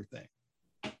world doing your thing.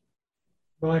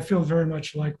 Well, I feel very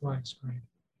much likewise, Greg.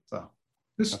 So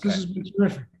this has been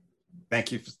terrific.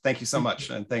 Thank you so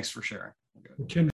much, and thanks for sharing.